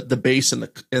of the base and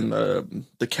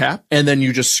the cap. And then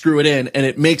you just screw it in and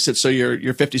it makes it so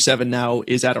your 57 now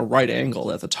is at a right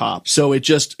angle at the top. So it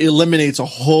just eliminates a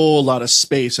whole lot of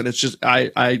space. And it's just,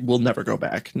 I will never go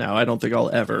back now. I don't think I'll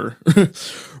ever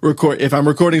record. If I'm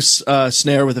recording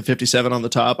snare with a 57 on the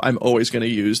top, I'm always going to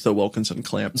use the Wilkinson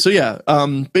clamp. So yeah,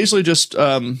 basically just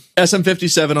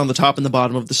SM57 on the top and the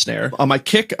bottom of the snare. On my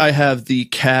kick, I have the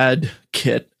CAD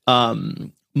kit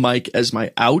mic as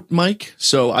my out mic.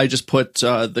 So I just put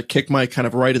the kick mic kind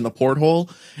of right in the porthole,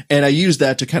 and I use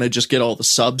that to kind of just get all the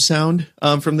sub sound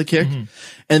from the kick.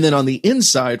 And then on the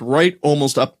inside, right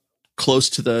almost up close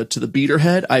to the beater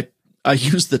head, I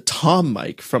use the tom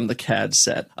mic from the CAD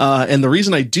set. And the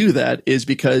reason I do that is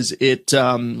because it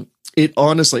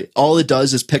honestly, all it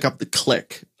does is pick up the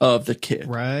click of the kick.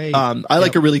 Right. I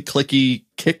like a really clicky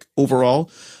kick overall.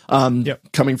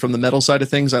 Coming from the metal side of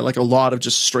things, I like a lot of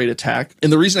just straight attack.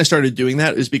 And the reason I started doing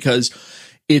that is because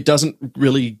it doesn't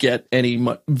really get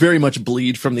very much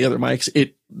bleed from the other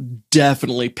mics.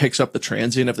 definitely picks up the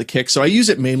transient of the kick. So I use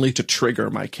it mainly to trigger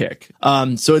my kick.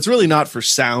 So it's really not for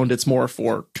sound. It's more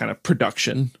for kind of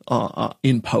production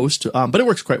in post, but it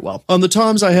works quite well. On the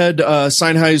toms, I had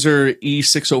Sennheiser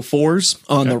E604s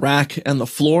on the rack and the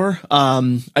floor.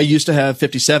 I used to have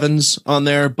 57s on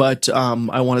there, but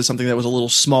I wanted something that was a little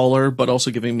smaller, but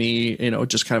also giving me,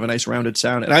 just kind of a nice rounded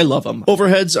sound. And I love them.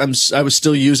 Overheads, I was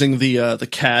still using the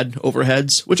CAD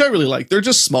overheads, which I really like. They're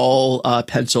just small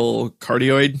pencil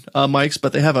cardioid mics,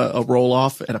 but they have a roll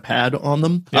off and a pad on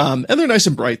them. And they're nice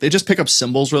and bright. They just pick up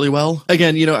cymbals really well.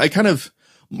 Again, I kind of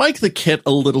mic the kit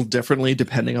a little differently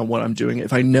depending on what I'm doing.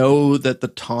 If I know that the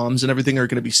toms and everything are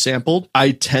going to be sampled,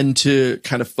 I tend to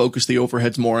kind of focus the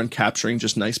overheads more on capturing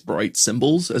just nice bright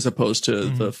cymbals as opposed to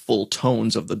the full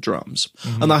tones of the drums.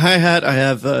 On the hi-hat, I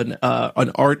have an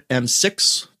Art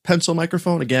M6 pencil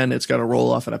microphone. Again, it's got a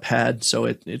roll off and a pad, so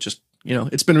it just,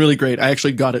 it's been really great. I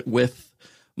actually got it with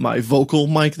my vocal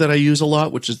mic that I use a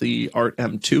lot, which is the Art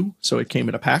M2. So it came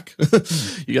in a pack.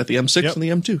 You got the M6 and the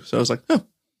M2. So I was like,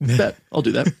 bet I'll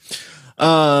do that.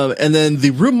 And then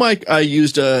the room mic, I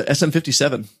used a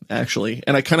SM57 actually,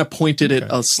 and I kind of pointed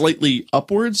it slightly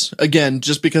upwards again,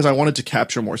 just because I wanted to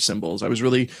capture more cymbals.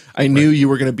 I knew you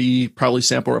were going to be probably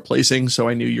sample replacing, so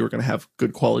I knew you were going to have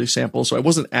good quality samples. So I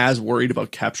wasn't as worried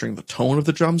about capturing the tone of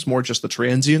the drums, more just the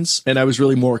transients. And I was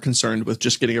really more concerned with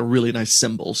just getting a really nice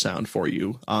cymbal sound for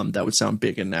you. That would sound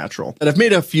big and natural. And I've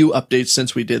made a few updates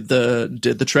since we did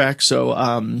the track. So,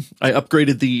 I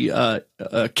upgraded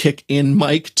the, kick in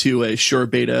mic to a Shure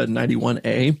Beta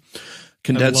 91A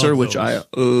condenser, which I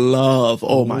love.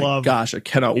 Oh my gosh, I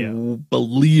cannot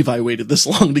believe I waited this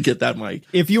long to get that mic.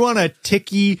 If you want a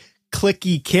ticky,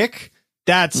 clicky kick,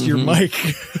 that's your mic.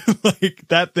 Like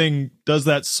that thing does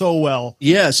that so well.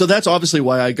 Yeah, so that's obviously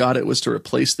why I got it, was to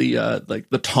replace the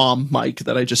the tom mic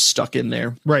that I just stuck in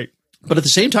there. Right. But at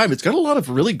the same time, it's got a lot of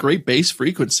really great bass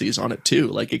frequencies on it too.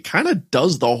 Like it kind of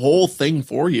does the whole thing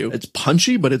for you. It's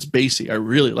punchy, but it's bassy. I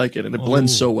really like it, and it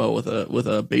blends so well with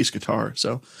a bass guitar.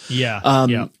 So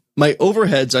my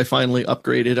overheads, I finally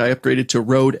upgraded. I upgraded to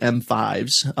Rode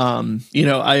M5s.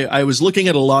 I was looking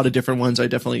at a lot of different ones. I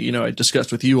definitely, I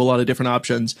discussed with you a lot of different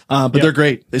options, but they're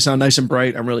great. They sound nice and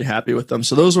bright. I'm really happy with them.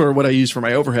 So those were what I used for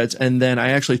my overheads, and then I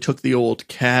actually took the old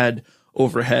CAD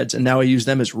overheads and now I use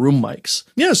them as room mics.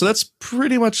 Yeah, so that's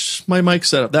pretty much my mic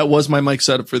setup. That was my mic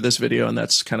setup for this video, and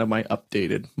that's kind of my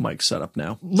updated mic setup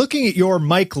now. Looking at your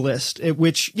mic list,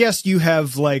 which yes, you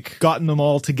have like gotten them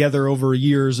all together over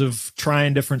years of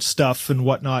trying different stuff and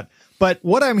whatnot. But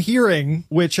what I'm hearing,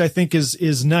 which I think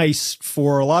is nice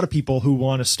for a lot of people who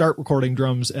want to start recording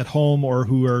drums at home or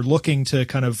who are looking to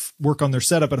kind of work on their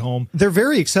setup at home, they're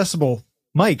very accessible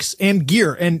mics and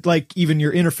gear, and like even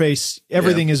your interface,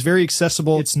 everything is very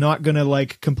accessible. It's not gonna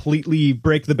like completely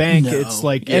break the bank. It's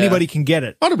like anybody can get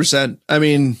it. 100%. I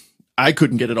mean, I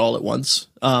couldn't get it all at once.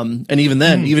 And even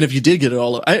then, even if you did get it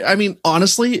all, I mean,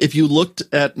 honestly, if you looked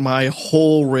at my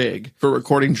whole rig for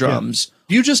recording drums,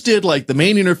 you just did like the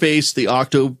main interface, the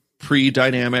Octo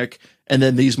pre-dynamic, and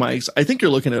then these mics, I think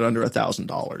you're looking at under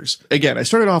 $1,000. Again, I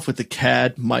started off with the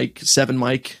CAD mic, 7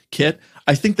 mic kit.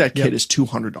 I think that kit is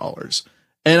 $200.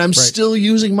 And I'm still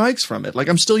using mics from it. Like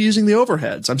I'm still using the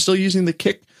overheads. I'm still using the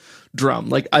kick drum.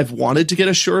 Like I've wanted to get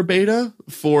a Shure Beta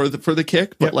for the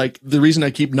kick, but like the reason I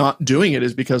keep not doing it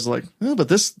is because like, but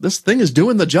this thing is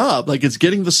doing the job. Like it's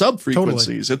getting the sub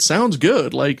frequencies. It sounds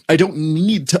good. Like I don't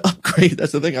need to upgrade.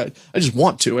 That's the thing. I just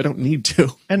want to. I don't need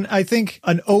to. And I think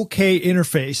an okay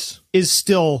interface is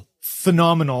still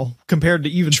phenomenal compared to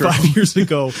even 5 years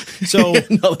ago. So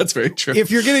no, that's very true.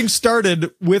 If you're getting started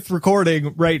with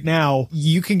recording right now,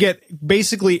 you can get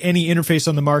basically any interface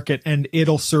on the market and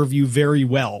it'll serve you very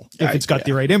well. If it's got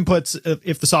the right inputs,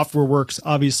 if the software works,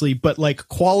 obviously, but like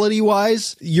quality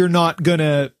wise, you're not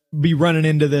gonna be running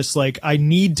into this like I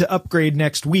need to upgrade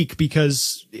next week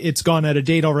because it's gone out of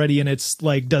date already and it's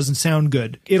like doesn't sound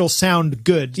good. It'll sound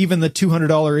good. Even the $200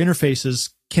 interfaces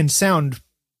can sound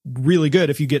really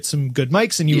good if you get some good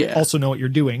mics and you also know what you're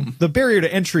doing. The barrier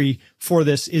to entry for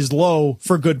this is low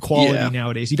for good quality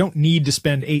nowadays. You don't need to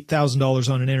spend $8,000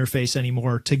 on an interface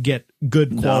anymore to get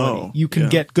good quality. You can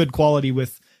get good quality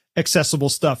with accessible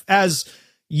stuff. As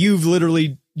you've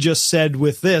literally just said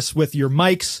with this, with your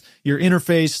mics, your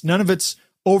interface, none of it's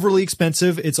overly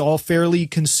expensive. It's all fairly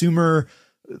consumer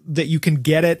that you can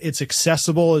get it. It's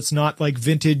accessible. It's not like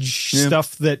vintage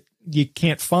stuff that you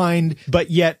can't find,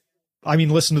 but yet I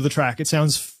mean, listen to the track. It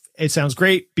sounds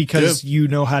great because you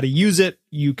know how to use it.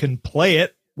 You can play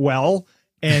it well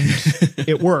and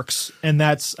it works. And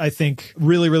that's, I think,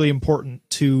 really, really important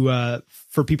to,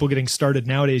 for people getting started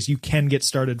nowadays. You can get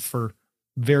started for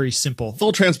very simple.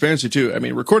 Full transparency too. I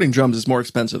mean, recording drums is more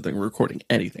expensive than recording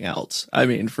anything else. I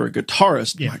mean, for a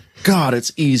guitarist, my God,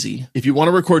 it's easy. If you want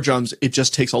to record drums, it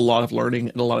just takes a lot of learning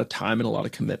and a lot of time and a lot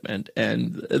of commitment.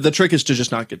 And the trick is to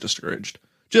just not get discouraged.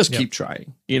 Just keep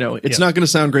trying. You know, it's not going to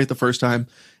sound great the first time.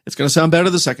 It's going to sound better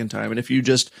the second time. And if you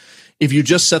just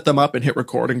set them up and hit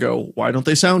record and go, why don't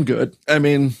they sound good? I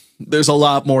mean, there's a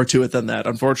lot more to it than that.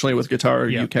 Unfortunately, with guitar,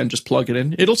 you can just plug it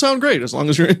in. It'll sound great as long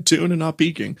as you're in tune and not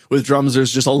peaking. With drums,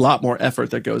 there's just a lot more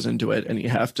effort that goes into it, and you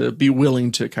have to be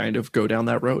willing to kind of go down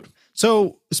that road.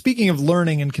 So speaking of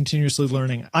learning and continuously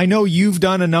learning, I know you've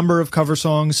done a number of cover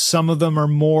songs. Some of them are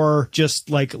more just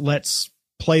like, let's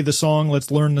play the song, let's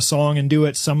learn the song and do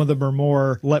it. Some of them are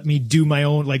more, let me do my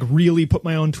own, like really put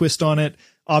my own twist on it.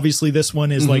 Obviously, this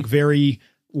one is like very,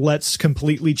 let's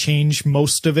completely change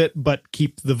most of it, but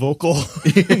keep the vocal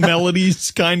melodies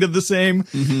kind of the same.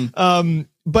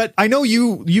 But I know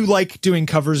you like doing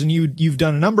covers, and you've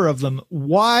done a number of them.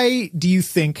 Why do you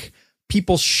think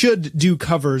people should do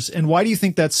covers, and why do you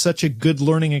think that's such a good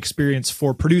learning experience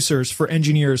for producers, for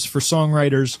engineers, for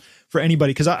songwriters, for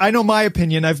anybody? Because I know my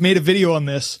opinion. I've made a video on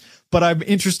this, but I'm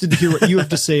interested to hear what you have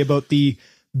to say about the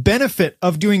benefit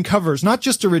of doing covers, not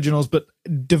just originals, but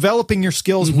developing your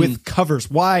skills with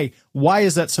covers. Why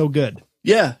is that so good?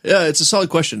 Yeah, it's a solid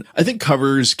question. I think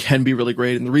covers can be really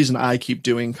great. And the reason I keep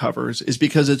doing covers is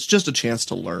because it's just a chance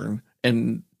to learn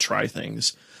and try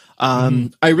things.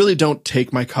 I really don't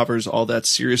take my covers all that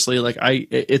seriously. Like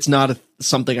it's not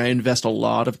something I invest a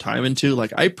lot of time into.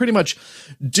 Like I pretty much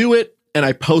do it and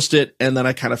I post it and then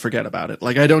I kind of forget about it.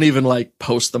 Like I don't even like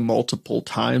post them multiple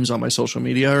times on my social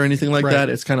media or anything like that.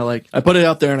 It's kind of like I put it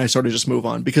out there and I sort of just move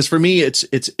on, because for me, it's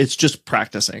just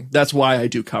practicing. That's why I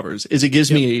do covers, is it gives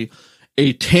me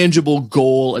a tangible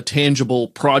goal, a tangible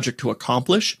project to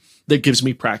accomplish that gives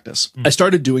me practice. I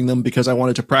started doing them because I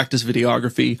wanted to practice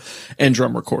videography and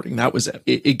drum recording. That was it.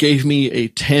 It gave me a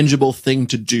tangible thing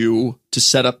to do, to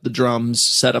set up the drums,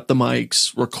 set up the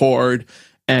mics, record,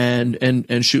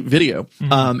 and shoot video.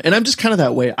 And I'm just kind of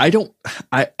that way.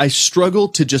 I struggle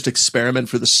to just experiment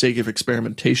for the sake of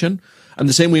experimentation. I'm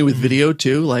the same way with video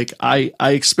too. Like I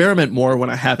experiment more when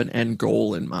I have an end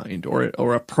goal in mind, or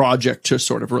a project to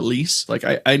sort of release. Like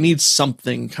I need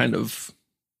something kind of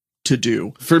to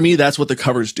do. For me, that's what the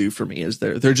covers do for me, is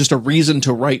they're just a reason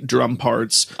to write drum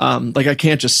parts. Like I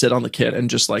can't just sit on the kit and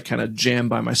just like kind of jam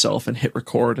by myself and hit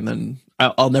record, and then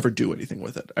I'll never do anything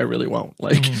with it. I really won't.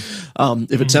 Like,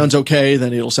 if it sounds okay,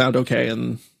 then it'll sound okay,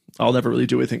 and I'll never really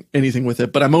do anything with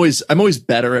it. But I'm always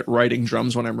better at writing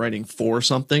drums when I'm writing for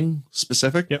something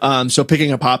specific. So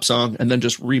picking a pop song and then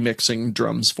just remixing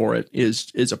drums for it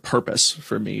is a purpose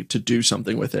for me to do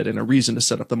something with it, and a reason to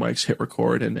set up the mics, hit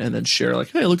record, and then share, like,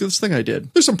 hey, look at this thing I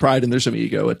did. There's some pride and there's some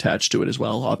ego attached to it as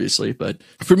well, obviously. But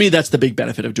for me, that's the big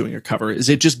benefit of doing a cover, is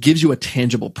it just gives you a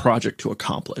tangible project to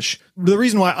accomplish. The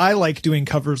reason why I like doing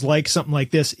covers like something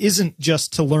like this isn't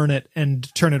just to learn it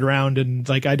and turn it around, and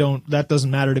like that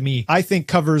doesn't matter to me. I think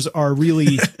covers are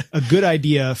really a good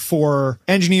idea for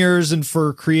engineers and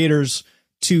for creators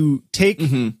to take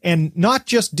and not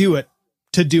just do it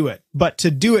to do it, but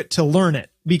to do it to learn it.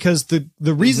 Because the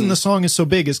reason the song is so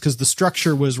big is because the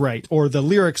structure was right, or the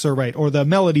lyrics are right, or the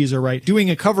melodies are right. Doing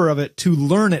a cover of it to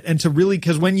learn it, and to really,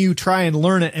 because when you try and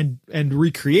learn it and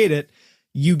recreate it,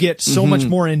 you get so much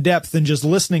more in depth than just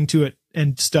listening to it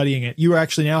and studying it. You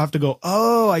actually now have to go,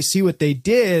 oh, I see what they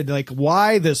did, like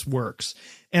why this works.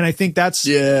 And I think that's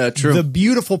the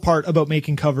beautiful part about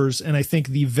making covers. And I think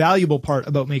the valuable part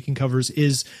about making covers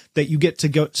is that you get to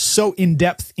go so in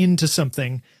depth into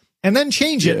something and then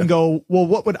change it and go, well,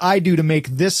 what would I do to make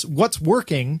this, what's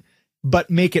working, but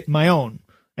make it my own?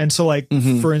 And so, like,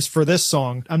 for this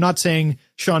song, I'm not saying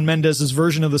Shawn Mendes'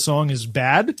 version of the song is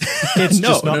bad. It's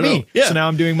just not me. Yeah. So now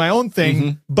I'm doing my own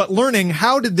thing, but learning,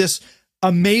 how did this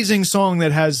amazing song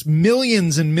that has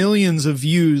millions and millions of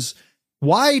views,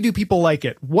 why do people like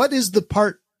it? What is the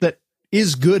part that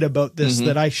is good about this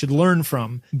that I should learn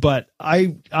from? But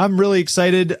I'm really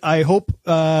excited. I hope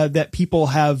that people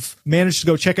have managed to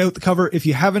go check out the cover. If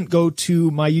you haven't, go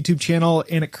to my YouTube channel,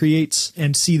 and it creates,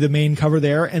 and see the main cover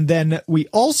there. And then we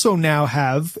also now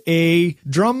have a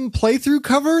drum playthrough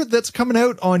cover that's coming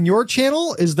out on your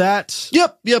channel. Is that?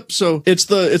 Yep. So it's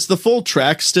the full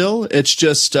track still. It's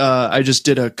just I just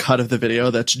did a cut of the video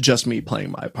that's just me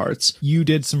playing my parts. You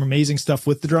did some amazing stuff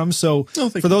with the drums. So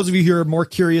for those of you who are more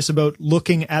curious about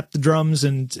looking at the drums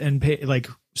and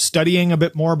studying a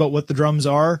bit more about what the drums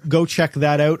are, go check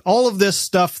that out. All of this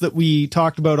stuff that we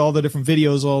talked about, all the different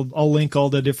videos, I'll link all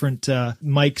the different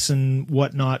mics and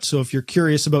whatnot. So if you're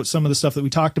curious about some of the stuff that we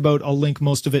talked about, I'll link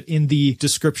most of it in the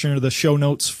description or the show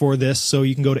notes for this. So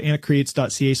you can go to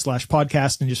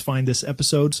anacreates.ca/podcast and just find this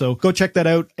episode. So go check that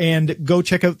out and go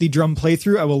check out the drum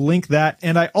playthrough. I will link that.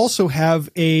 And I also have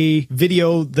a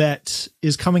video that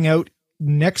is coming out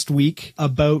next week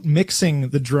about mixing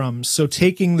the drums. So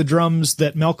taking the drums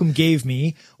that Malcolm gave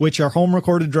me, which are home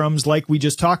recorded drums like we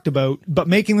just talked about, but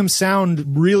making them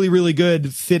sound really, really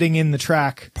good fitting in the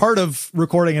track. Part of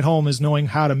recording at home is knowing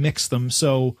how to mix them.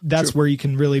 So that's where you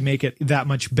can really make it that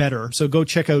much better. So go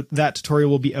check out that tutorial.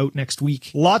 Will be out next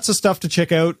week. Lots of stuff to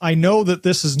check out. I know that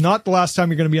this is not the last time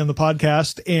you're going to be on the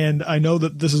podcast, and I know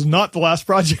that this is not the last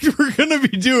project we're going to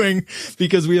be doing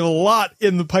because we have a lot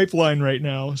in the pipeline right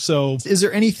now. So is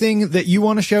there anything that you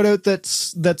want to shout out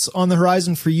that's on the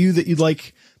horizon for you that you'd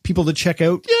like people to check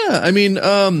out? Yeah, I mean,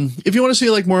 if you want to see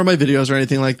like more of my videos or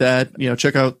anything like that,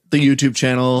 check out the YouTube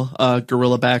channel.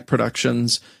 Gorilla Back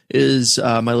Productions is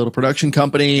my little production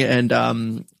company,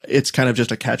 and it's kind of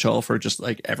just a catch-all for just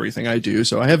like everything I do.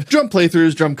 So I have drum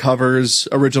playthroughs, drum covers,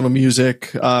 original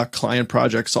music, client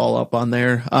projects all up on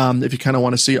there. If you kind of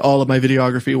want to see all of my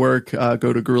videography work,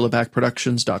 go to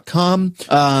gorillabackproductions.com.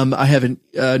 I have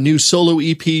a new solo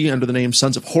EP under the name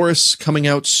Sons of Horus coming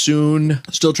out soon.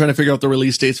 Still trying to figure out the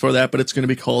release dates for that, but it's going to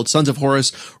be called Sons of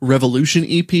Horus Revolution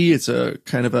EP. It's a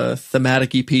kind of a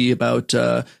thematic EP about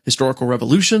historical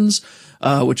revolutions,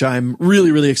 which I'm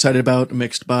really, really excited about,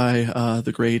 mixed by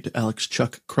the great Alex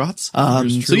Chuck Krotz.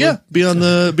 So yeah, be on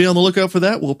the lookout for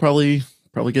that. We'll probably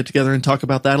get together and talk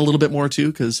about that a little bit more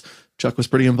too, because Chuck was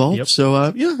pretty involved. Yep.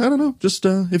 So yeah, I don't know. Just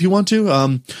if you want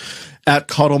to, at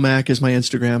CoddleMac is my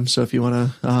Instagram. So if you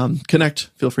want to connect,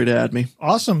 feel free to add me.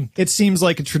 Awesome. It seems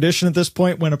like a tradition at this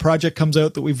point when a project comes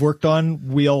out that we've worked on,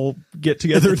 we'll get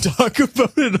together and talk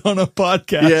about it on a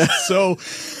podcast. Yeah. So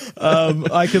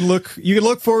you can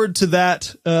look forward to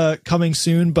that coming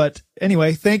soon. But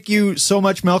anyway, thank you so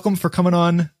much, Malcolm, for coming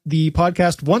on the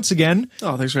podcast once again.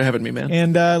 Oh, thanks for having me, man.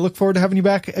 And look forward to having you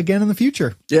back again in the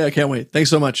future. Yeah, I can't wait. Thanks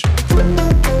so much.